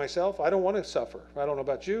pre-trib like myself, I don't want to suffer. I don't know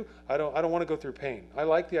about you. I don't want to go through pain. I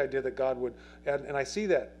like the idea that God would, and I see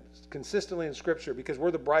that consistently in Scripture because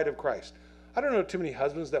we're the bride of Christ. I don't know too many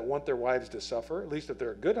husbands that want their wives to suffer, at least if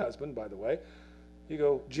they're a good husband, by the way. You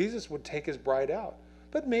go, Jesus would take his bride out.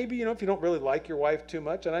 But maybe, if you don't really like your wife too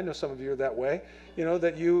much, and I know some of you are that way,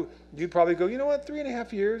 that you'd probably go,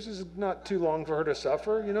 3.5 years is not too long for her to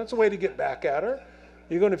suffer. It's a way to get back at her.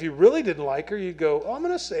 You go, and if you really didn't like her, you'd go, oh, I'm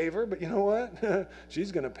going to save her, but you know what?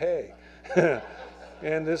 She's going to pay.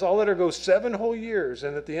 And I'll let her go 7 whole years,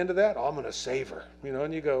 and at the end of that, I'm going to save her.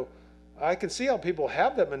 And you go, I can see how people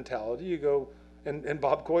have that mentality. You go, and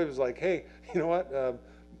Bob Coy was like, hey, you know what?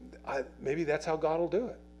 Maybe that's how God will do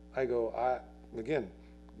it. I go, again,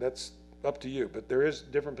 that's up to you. But there is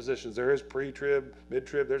different positions. There is pre-trib,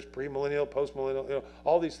 mid-trib, there's premillennial, postmillennial,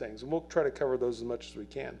 all these things. And we'll try to cover those as much as we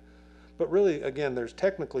can. But really, again, there's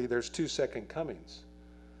 2 second comings.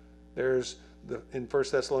 There's in 1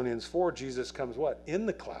 Thessalonians 4, Jesus comes what? In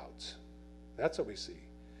the clouds. That's what we see.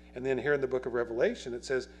 And then here in the book of Revelation, it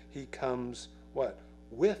says he comes what?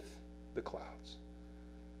 With the clouds.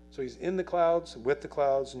 So he's in the clouds, with the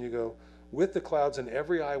clouds, and you go, with the clouds, and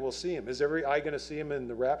every eye will see him. Is every eye going to see him in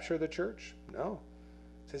the rapture of the church? No.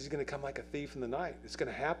 It says he's going to come like a thief in the night. It's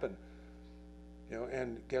going to happen.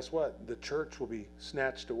 And guess what? The church will be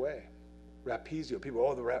snatched away. Rapizio.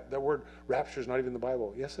 People, that word rapture is not even in the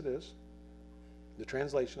Bible. Yes, it is. The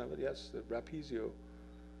translation of it, yes, the rapizio.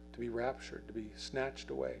 To be raptured, to be snatched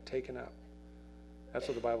away, taken up. That's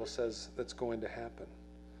what the Bible says that's going to happen.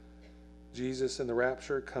 Jesus in the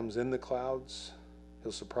rapture comes in the clouds.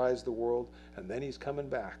 He'll surprise the world, and then he's coming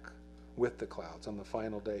back with the clouds on the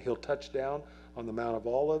final day. He'll touch down on the Mount of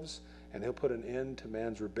Olives, and he'll put an end to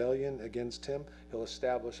man's rebellion against him. He'll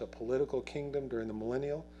establish a political kingdom during the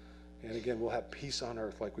millennial, and again, we'll have peace on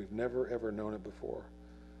earth like we've never, ever known it before.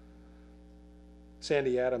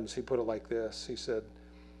 Sandy Adams, he put it like this. He said,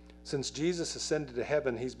 since Jesus ascended to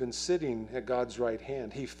heaven, he's been sitting at God's right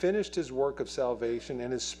hand. He finished his work of salvation,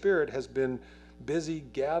 and his Spirit has been busy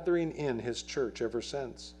gathering in his church ever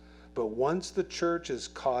since. But once the church is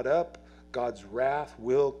caught up, God's wrath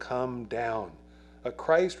will come down. A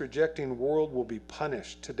Christ-rejecting world will be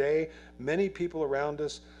punished. Today, many people around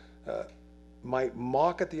us might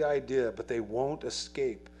mock at the idea, but they won't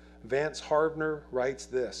escape. Vance Havner writes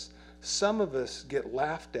this, some of us get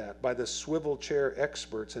laughed at by the swivel chair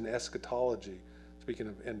experts in eschatology, speaking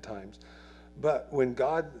of end times. But when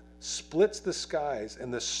God splits the skies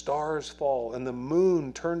and the stars fall and the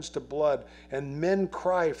moon turns to blood and men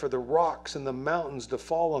cry for the rocks and the mountains to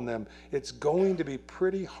fall on them, it's going to be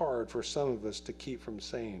pretty hard for some of us to keep from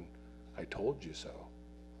saying, I told you so.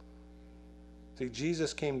 See,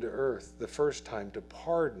 Jesus came to earth the first time to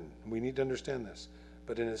pardon. We need to understand this.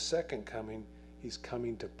 But in his second coming, he's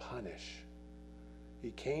coming to punish.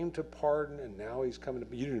 He came to pardon, and now he's coming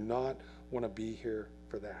to... You do not want to be here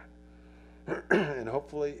for that. And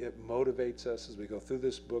hopefully it motivates us as we go through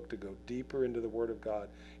this book to go deeper into the Word of God.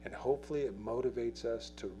 And hopefully it motivates us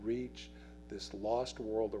to reach this lost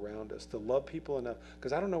world around us, to love people enough.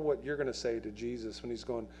 Because I don't know what you're going to say to Jesus when he's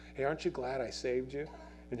going, hey, aren't you glad I saved you?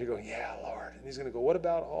 And you go, yeah, Lord. And he's going to go, what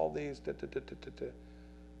about all these?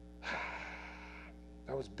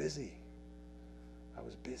 I was busy.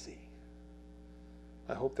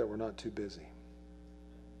 I hope that we're not too busy.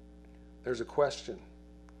 There's a question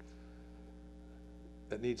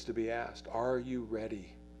that needs to be asked. Are you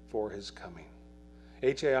ready for his coming?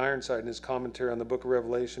 H.A. Ironside, in his commentary on the book of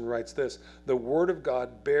Revelation, writes this: the Word of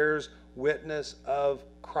God bears witness of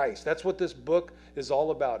Christ. That's what this book is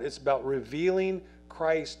all about. It's about revealing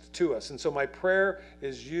Christ to us. And so my prayer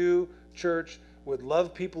is you, church, would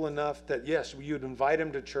love people enough that, yes, you'd invite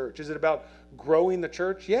them to church. Is it about growing the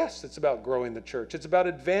church? Yes, it's about growing the church. It's about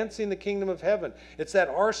advancing the kingdom of heaven. It's that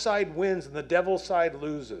our side wins and the devil's side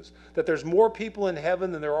loses. That there's more people in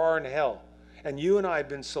heaven than there are in hell. And you and I have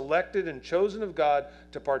been selected and chosen of God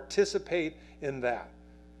to participate in that.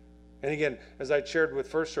 And again, as I shared with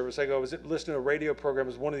First Service, I was listening to a radio program. It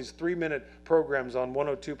was one of these 3-minute programs on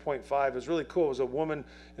 102.5. It was really cool. It was a woman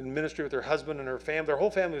in ministry with her husband and her family. Their whole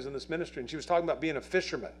family was in this ministry. And she was talking about being a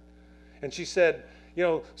fisherman. And she said,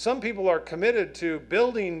 some people are committed to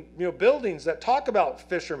building, buildings that talk about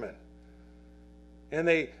fishermen. And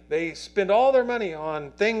they spend all their money on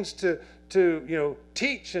things to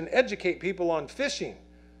teach and educate people on fishing.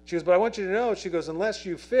 She goes, but I want you to know, she goes, unless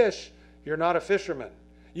you fish, you're not a fisherman.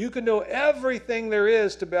 You can know everything there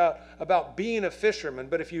is about being a fisherman,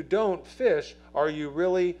 but if you don't fish, are you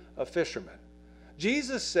really a fisherman?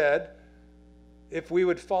 Jesus said, if we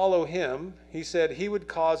would follow him, he said he would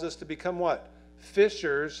cause us to become what?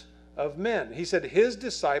 Fishers of men. He said his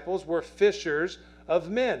disciples were fishers of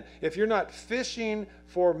men. If you're not fishing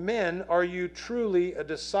for men, are you truly a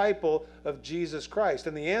disciple of Jesus Christ?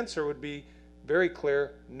 And the answer would be very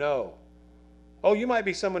clear, no. Oh, you might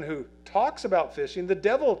be someone who talks about fishing. The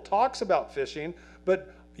devil talks about fishing,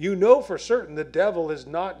 but you know for certain the devil is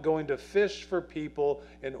not going to fish for people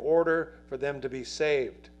in order for them to be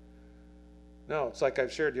saved. No, it's like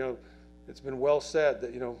I've shared, it's been well said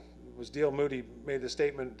that, it was D.L. Moody made the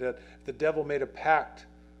statement that if the devil made a pact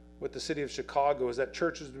with the city of Chicago, is that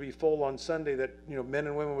churches would be full on Sunday, that men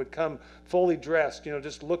and women would come fully dressed,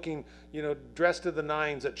 just looking, dressed to the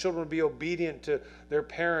nines, that children would be obedient to their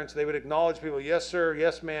parents, they would acknowledge people, yes sir,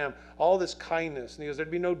 yes ma'am, all this kindness. And he goes,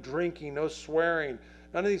 there'd be no drinking, no swearing,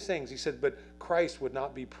 none of these things. He said, but Christ would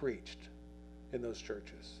not be preached in those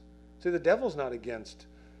churches. See, the devil's not against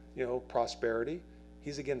prosperity.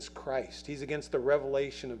 He's against Christ. He's against the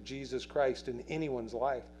revelation of Jesus Christ in anyone's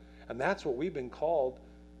life. And that's what we've been called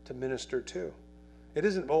to minister to. It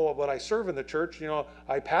isn't, but I serve in the church,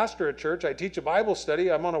 I pastor a church, I teach a Bible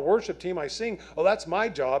study, I'm on a worship team, I sing. Oh, that's my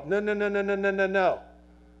job. No.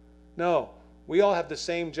 No, we all have the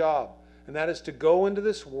same job, and that is to go into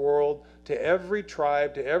this world, to every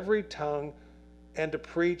tribe, to every tongue, and to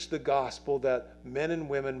preach the gospel that men and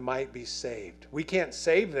women might be saved. We can't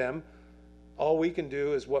save them. All we can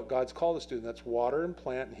do is what God's called us to, and that's water and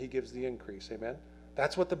plant, and he gives the increase. Amen?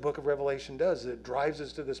 That's what the book of Revelation does. It drives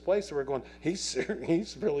us to this place where we're going, he's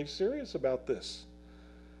really serious about this.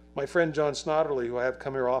 My friend John Snodderly, who I have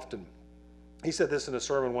come here often, he said this in a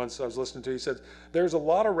sermon once I was listening to. He said, there's a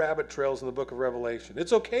lot of rabbit trails in the book of Revelation.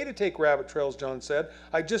 It's okay to take rabbit trails, John said.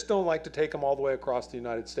 I just don't like to take them all the way across the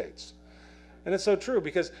United States. And it's so true,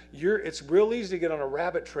 because it's real easy to get on a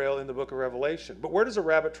rabbit trail in the book of Revelation. But where does a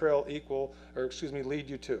rabbit trail lead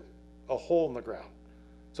you to? A hole in the ground.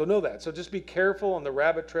 So know that. So just be careful on the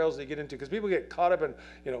rabbit trails that you get into, because people get caught up in,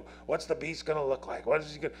 what's the beast going to look like? What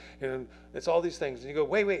is he going? It's all these things. And you go,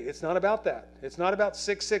 wait, it's not about that. It's not about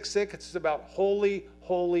 666. It's about holy,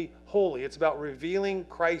 holy, holy. It's about revealing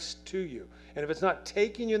Christ to you. And if it's not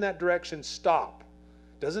taking you in that direction, stop.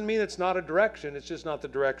 Doesn't mean it's not a direction. It's just not the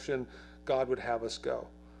direction God would have us go.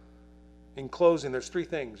 In closing, there's 3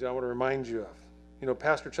 things I want to remind you of.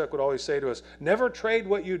 Pastor Chuck would always say to us, never trade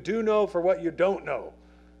what you do know for what you don't know.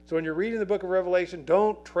 So when you're reading the book of Revelation,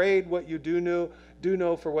 don't trade what you do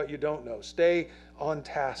know for what you don't know. Stay on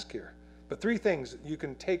task here. But 3 things you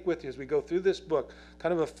can take with you as we go through this book,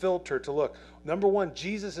 kind of a filter to look. Number 1,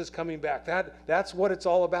 Jesus is coming back. That's what it's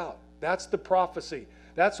all about. That's the prophecy.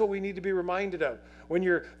 That's what we need to be reminded of. When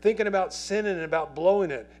you're thinking about sinning and about blowing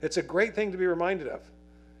it, it's a great thing to be reminded of.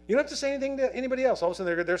 You don't have to say anything to anybody else. All of a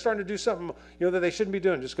sudden they're starting to do something that they shouldn't be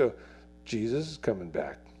doing. Just go, Jesus is coming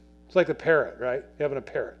back. It's like the parrot, right? You're having a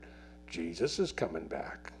parrot. Jesus is coming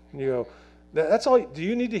back. And you go, that's all. Do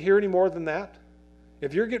you need to hear any more than that?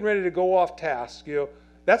 If you're getting ready to go off task,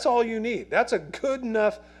 that's all you need. That's a good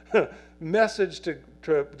enough message to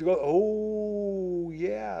go, oh,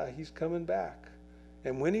 yeah, he's coming back.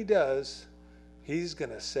 And when he does, he's going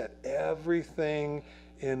to set everything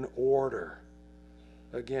in order.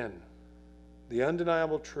 Again, the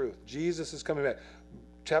undeniable truth. Jesus is coming back.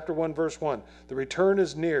 Chapter 1, verse 1. The return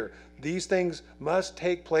is near. These things must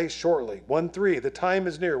take place shortly. 1:3. The time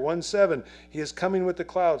is near. 1:7. He is coming with the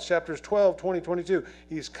clouds. Chapters 12, 20, 22.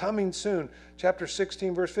 He is coming soon. Chapter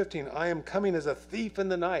 16, verse 15. I am coming as a thief in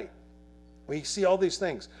the night. We see all these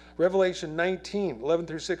things. Revelation 19, 11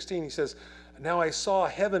 through 16. He says, now I saw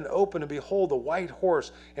heaven open, and behold, a white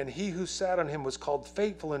horse, and he who sat on him was called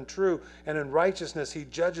Faithful and True, and in righteousness he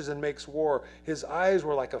judges and makes war. His eyes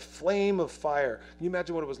were like a flame of fire. Can you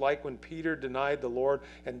imagine what it was like when Peter denied the Lord,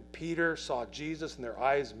 and Peter saw Jesus, and their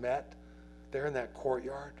eyes met there in that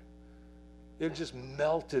courtyard? It just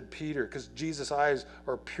melted Peter, because Jesus' eyes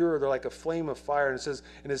are pure. They're like a flame of fire. And it says,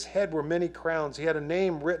 in his head were many crowns. He had a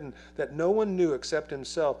name written that no one knew except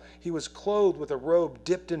himself. He was clothed with a robe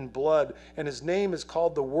dipped in blood, and his name is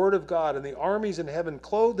called the Word of God. And the armies in heaven,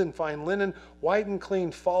 clothed in fine linen, white and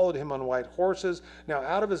clean, followed him on white horses. Now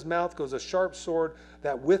out of his mouth goes a sharp sword,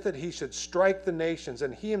 that with it he should strike the nations,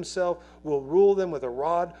 and he himself will rule them with a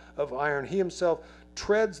rod of iron. He himself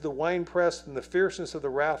treads the winepress and the fierceness of the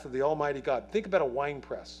wrath of the Almighty God. Think about a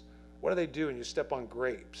winepress. What do they do when you step on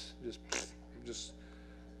grapes? That's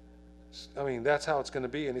how it's going to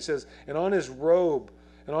be. And he says, and on his robe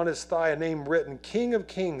and on his thigh a name written, King of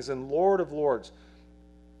Kings and Lord of Lords.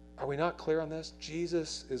 Are we not clear on this?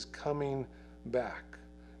 Jesus is coming back.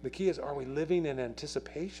 The key is, are we living in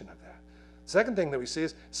anticipation of that? Second thing that we see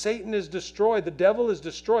is Satan is destroyed. The devil is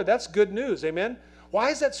destroyed. That's good news. Amen? Why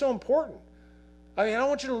is that so important? I don't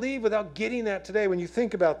want you to leave without getting that today when you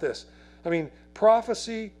think about this.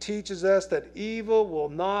 Prophecy teaches us that evil will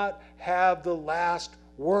not have the last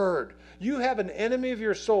word. You have an enemy of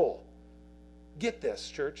your soul. Get this,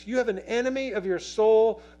 church. You have an enemy of your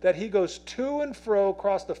soul that he goes to and fro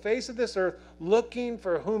across the face of this earth looking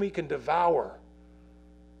for whom he can devour.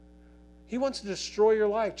 He wants to destroy your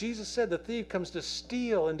life. Jesus said the thief comes to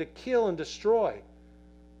steal and to kill and destroy.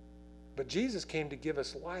 But Jesus came to give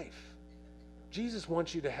us life. Jesus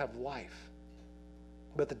wants you to have life.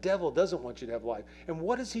 But the devil doesn't want you to have life. And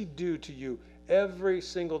what does he do to you every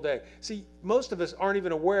single day? See, most of us aren't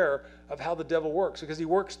even aware of how the devil works, because he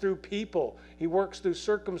works through people. He works through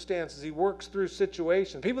circumstances. He works through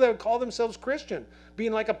situations. People that would call themselves Christian,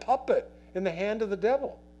 being like a puppet in the hand of the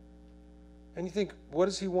devil. And you think, what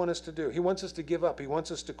does he want us to do? He wants us to give up. He wants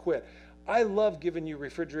us to quit. I love giving you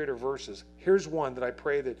refrigerator verses. Here's one that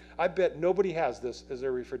I bet nobody has this as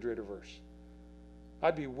their refrigerator verse.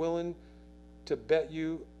 I'd be willing to bet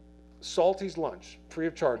you Salty's lunch, free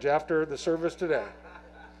of charge, after the service today,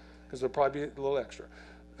 because there'll probably be a little extra.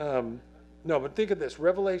 But think of this.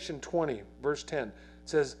 Revelation 20, verse 10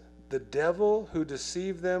 says, the devil who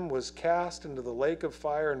deceived them was cast into the lake of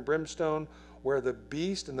fire and brimstone, where the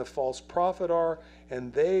beast and the false prophet are,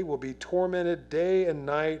 and they will be tormented day and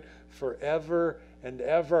night forever and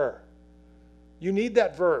ever. You need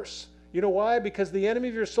that verse. You know why? Because the enemy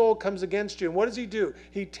of your soul comes against you. And what does he do?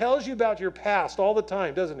 He tells you about your past all the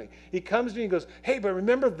time, doesn't he? He comes to you and goes, hey, but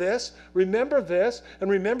remember this, and remember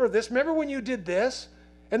this. Remember when you did this?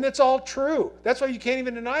 And that's all true. That's why you can't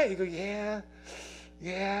even deny it. You go,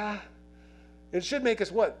 yeah. It should make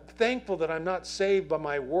us what? Thankful that I'm not saved by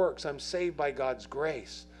my works. I'm saved by God's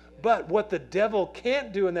grace. But what the devil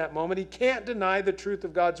can't do in that moment, he can't deny the truth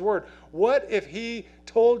of God's word. What if he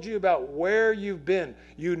told you about where you've been?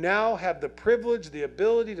 You now have the privilege, the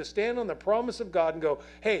ability to stand on the promise of God and go,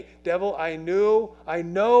 hey, devil, I know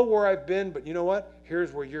where I've been, but you know what?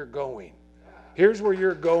 Here's where you're going. Here's where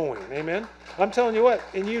you're going. Amen? I'm telling you what,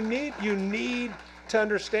 and you need to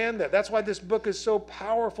understand that. That's why this book is so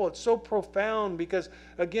powerful. It's so profound, because,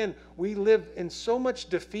 again, we live in so much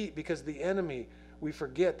defeat because the enemy, we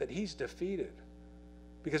forget that he's defeated.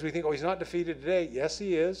 Because we think, oh, he's not defeated today. Yes,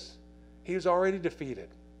 he is. He was already defeated.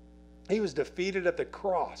 He was defeated at the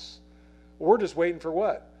cross. We're just waiting for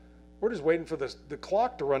what? We're just waiting for the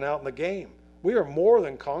clock to run out in the game. We are more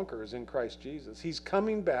than conquerors in Christ Jesus. He's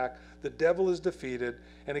coming back. The devil is defeated.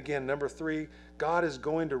 And again, number 3, God is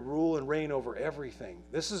going to rule and reign over everything.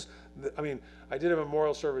 I did a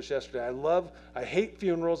memorial service yesterday. I hate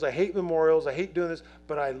funerals. I hate memorials. I hate doing this.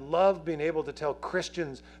 But I love being able to tell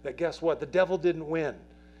Christians that guess what? The devil didn't win.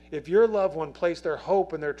 If your loved one placed their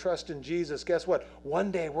hope and their trust in Jesus, guess what?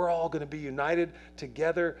 One day we're all going to be united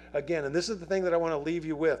together again. And this is the thing that I want to leave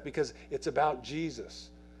you with, because it's about Jesus.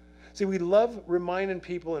 See, we love reminding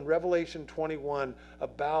people in Revelation 21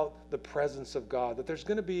 about the presence of God, that there's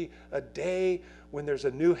going to be a day when there's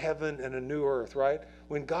a new heaven and a new earth, right?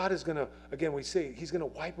 When God is going to, again, we see He's going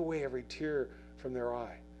to wipe away every tear from their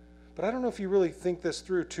eye. But I don't know if you really think this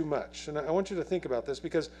through too much. And I want you to think about this,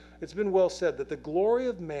 because it's been well said that the glory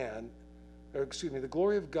of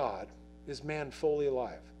God is man fully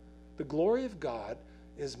alive. The glory of God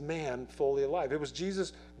is man fully alive. It was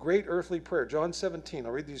Jesus' great earthly prayer. John 17,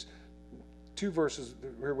 I'll read these 2 verses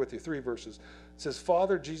here with you, 3 verses. It says,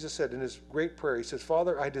 Father, Jesus said in his great prayer, he says,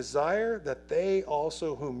 Father, I desire that they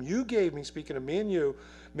also whom you gave me, speaking of me and you,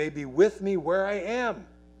 may be with me where I am.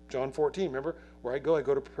 John 14, remember? Where I go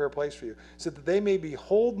to prepare a place for you. So that they may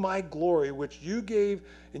behold my glory, which you gave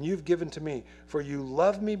and you've given to me. For you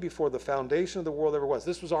loved me before the foundation of the world ever was.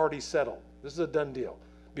 This was already settled. This is a done deal.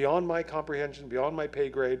 Beyond my comprehension, beyond my pay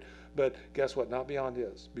grade. But guess what? Not beyond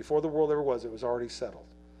his. Before the world ever was, it was already settled.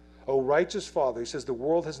 O righteous Father, he says, the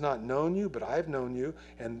world has not known you, but I have known you,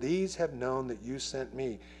 and these have known that you sent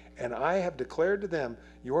me. And I have declared to them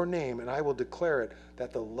your name, and I will declare it,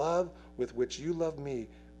 that the love with which you love me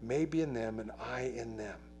may be in them, and I in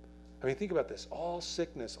them. I mean, think about this. All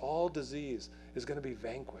sickness, all disease is going to be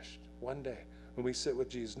vanquished one day when we sit with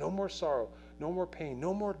Jesus. No more sorrow, no more pain,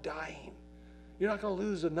 no more dying. You're not going to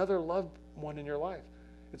lose another loved one in your life.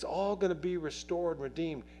 It's all going to be restored and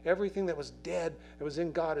redeemed. Everything that was dead, that was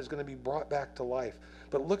in God, is going to be brought back to life.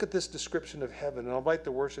 But look at this description of heaven, and I'll invite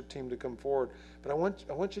the worship team to come forward. But I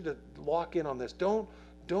want you to lock in on this.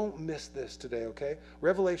 Don't miss this today, okay?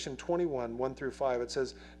 Revelation 21, 1 through 5, it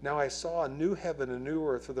says, Now I saw a new heaven and a new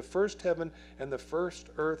earth, for the first heaven and the first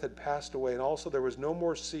earth had passed away, and also there was no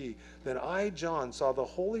more sea. Then I, John, saw the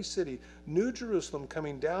holy city, New Jerusalem,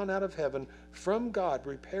 coming down out of heaven from God,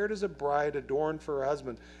 prepared as a bride adorned for her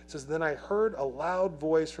husband. It says, Then I heard a loud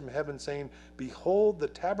voice from heaven saying, Behold, the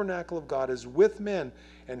tabernacle of God is with men,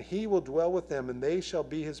 and he will dwell with them, and they shall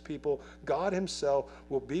be his people. God himself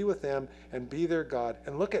will be with them and be their God.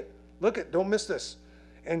 And look at, don't miss this.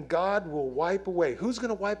 And God will wipe away. Who's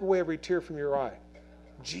going to wipe away every tear from your eye?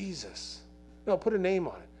 Jesus. No, put a name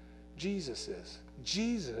on it. Jesus is.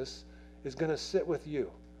 Jesus is going to sit with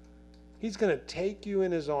you. He's going to take you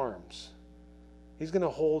in his arms. He's going to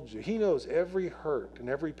hold you. He knows every hurt and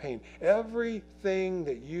every pain, everything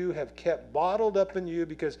that you have kept bottled up in you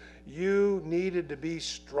because you needed to be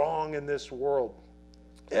strong in this world.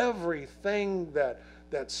 Everything that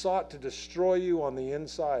sought to destroy you on the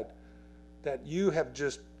inside, that you have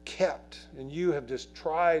just kept and you have just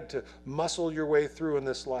tried to muscle your way through in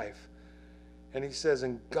this life. And he says,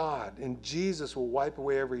 and God, and Jesus will wipe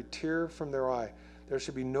away every tear from their eye. There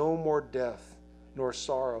should be no more death nor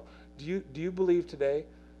sorrow. Do you believe today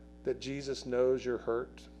that Jesus knows your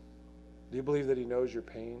hurt? Do you believe that he knows your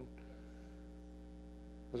pain?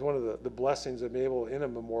 It was one of the blessings of being able, in a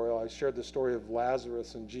memorial, I shared the story of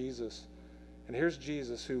Lazarus and Jesus. And here's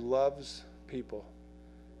Jesus who loves people.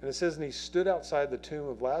 And it says, and he stood outside the tomb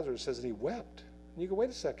of Lazarus, it says, and he wept. And you go, wait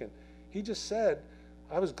a second. He just said,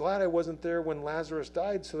 I was glad I wasn't there when Lazarus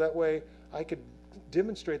died, so that way I could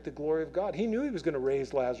demonstrate the glory of God. He knew he was going to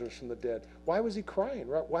raise Lazarus from the dead. Why was he crying?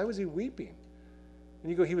 Why was he weeping? And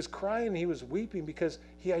you go, he was crying and he was weeping because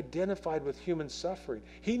he identified with human suffering.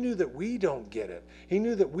 He knew that we don't get it. He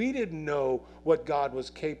knew that we didn't know what God was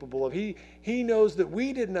capable of. He knows that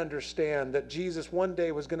we didn't understand that Jesus one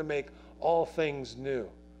day was going to make all things new.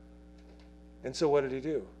 And so what did he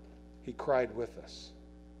do? He cried with us.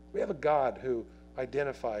 We have a God who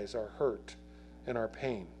identifies our hurt and our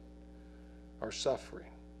pain, our suffering,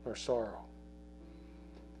 our sorrow.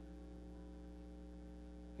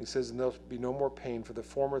 He says, and there'll be no more pain, for the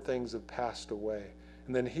former things have passed away.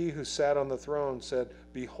 And then he who sat on the throne said,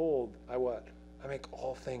 Behold, I make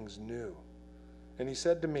all things new. And he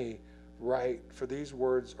said to me, Write, for these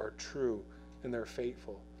words are true and they're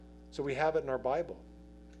faithful. So we have it in our Bible.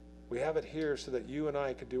 We have it here so that you and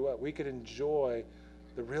I could do what? We could enjoy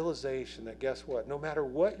the realization that, guess what? No matter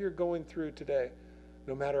what you're going through today,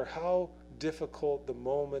 no matter how difficult the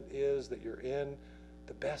moment is that you're in,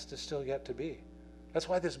 the best is still yet to be. That's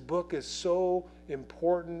why this book is so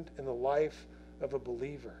important in the life of a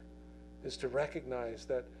believer, is to recognize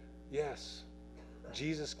that, yes,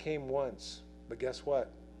 Jesus came once, But guess what?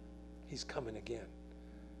 He's coming again.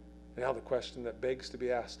 Now the question that begs to be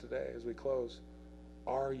asked today as we close,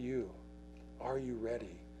 are you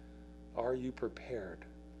ready? Are you prepared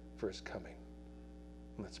for his coming?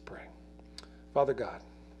 Let's pray. Father God,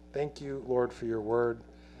 thank you, Lord, for your word.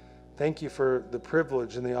 Thank you for the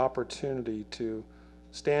privilege and the opportunity to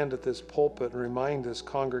stand at this pulpit and remind this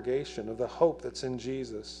congregation of the hope that's in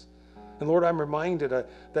Jesus. And Lord, I'm reminded of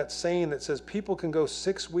that saying that says people can go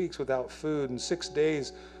 6 weeks without food and 6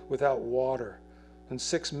 days without water and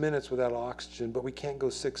 6 minutes without oxygen, but we can't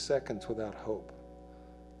go 6 seconds without hope.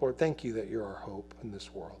 Lord, thank you that you're our hope in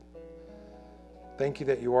this world. Thank you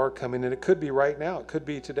that you are coming, and it could be right now. It could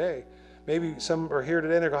be today. Maybe some are here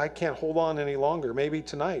today and they go, I can't hold on any longer. Maybe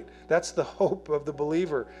tonight. That's the hope of the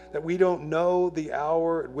believer, that we don't know the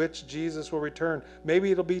hour at which Jesus will return.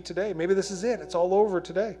 Maybe it'll be today. Maybe this is it. It's all over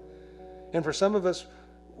today. And for some of us,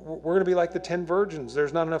 we're going to be like the 10 virgins.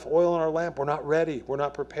 There's not enough oil in our lamp. We're not ready. We're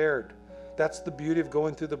not prepared. That's the beauty of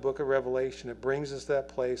going through the book of Revelation. It brings us that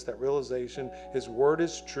place, that realization. His word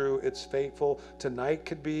is true. It's faithful. Tonight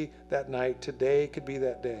could be that night. Today could be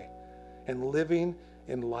that day. And living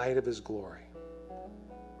in light of his glory.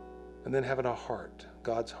 And then having a heart,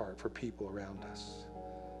 God's heart, for people around us.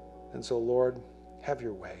 And so, Lord, have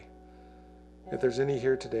your way. If there's any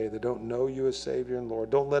here today that don't know you as Savior and Lord,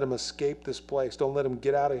 don't let them escape this place. Don't let them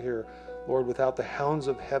get out of here, Lord, without the hounds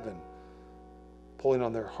of heaven pulling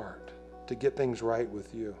on their heart to get things right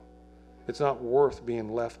with you. It's not worth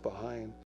being left behind.